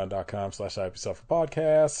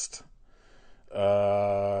patreon.com/IPSufferPodcast.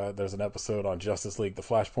 There's an episode on Justice League: The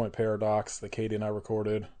Flashpoint Paradox that Katie and I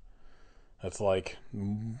recorded. That's like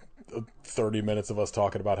 30 minutes of us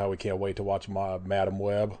talking about how we can't wait to watch Madam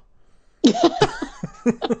Web.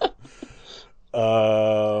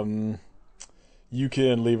 You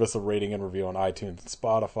can leave us a rating and review on iTunes and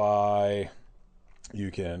Spotify.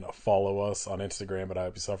 You can follow us on Instagram at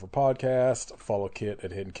IPSufferPodcast. Follow Kit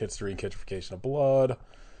at Hidden Kitstery and Kitrification of Blood.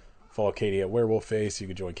 Follow Katie at WerewolfFace. You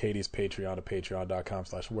can join Katie's Patreon at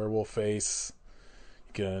patreon.com/werewolfface.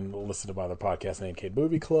 You can listen to my other podcast named Kate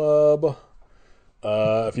Movie Club.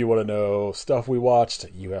 If you want to know stuff we watched,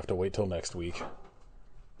 you have to wait till next week.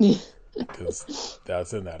 Because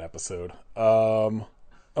that's in that episode. All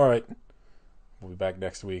right. We'll be back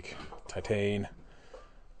next week. Titane.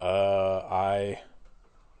 I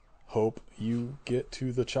hope you get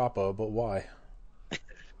to the choppa, but why?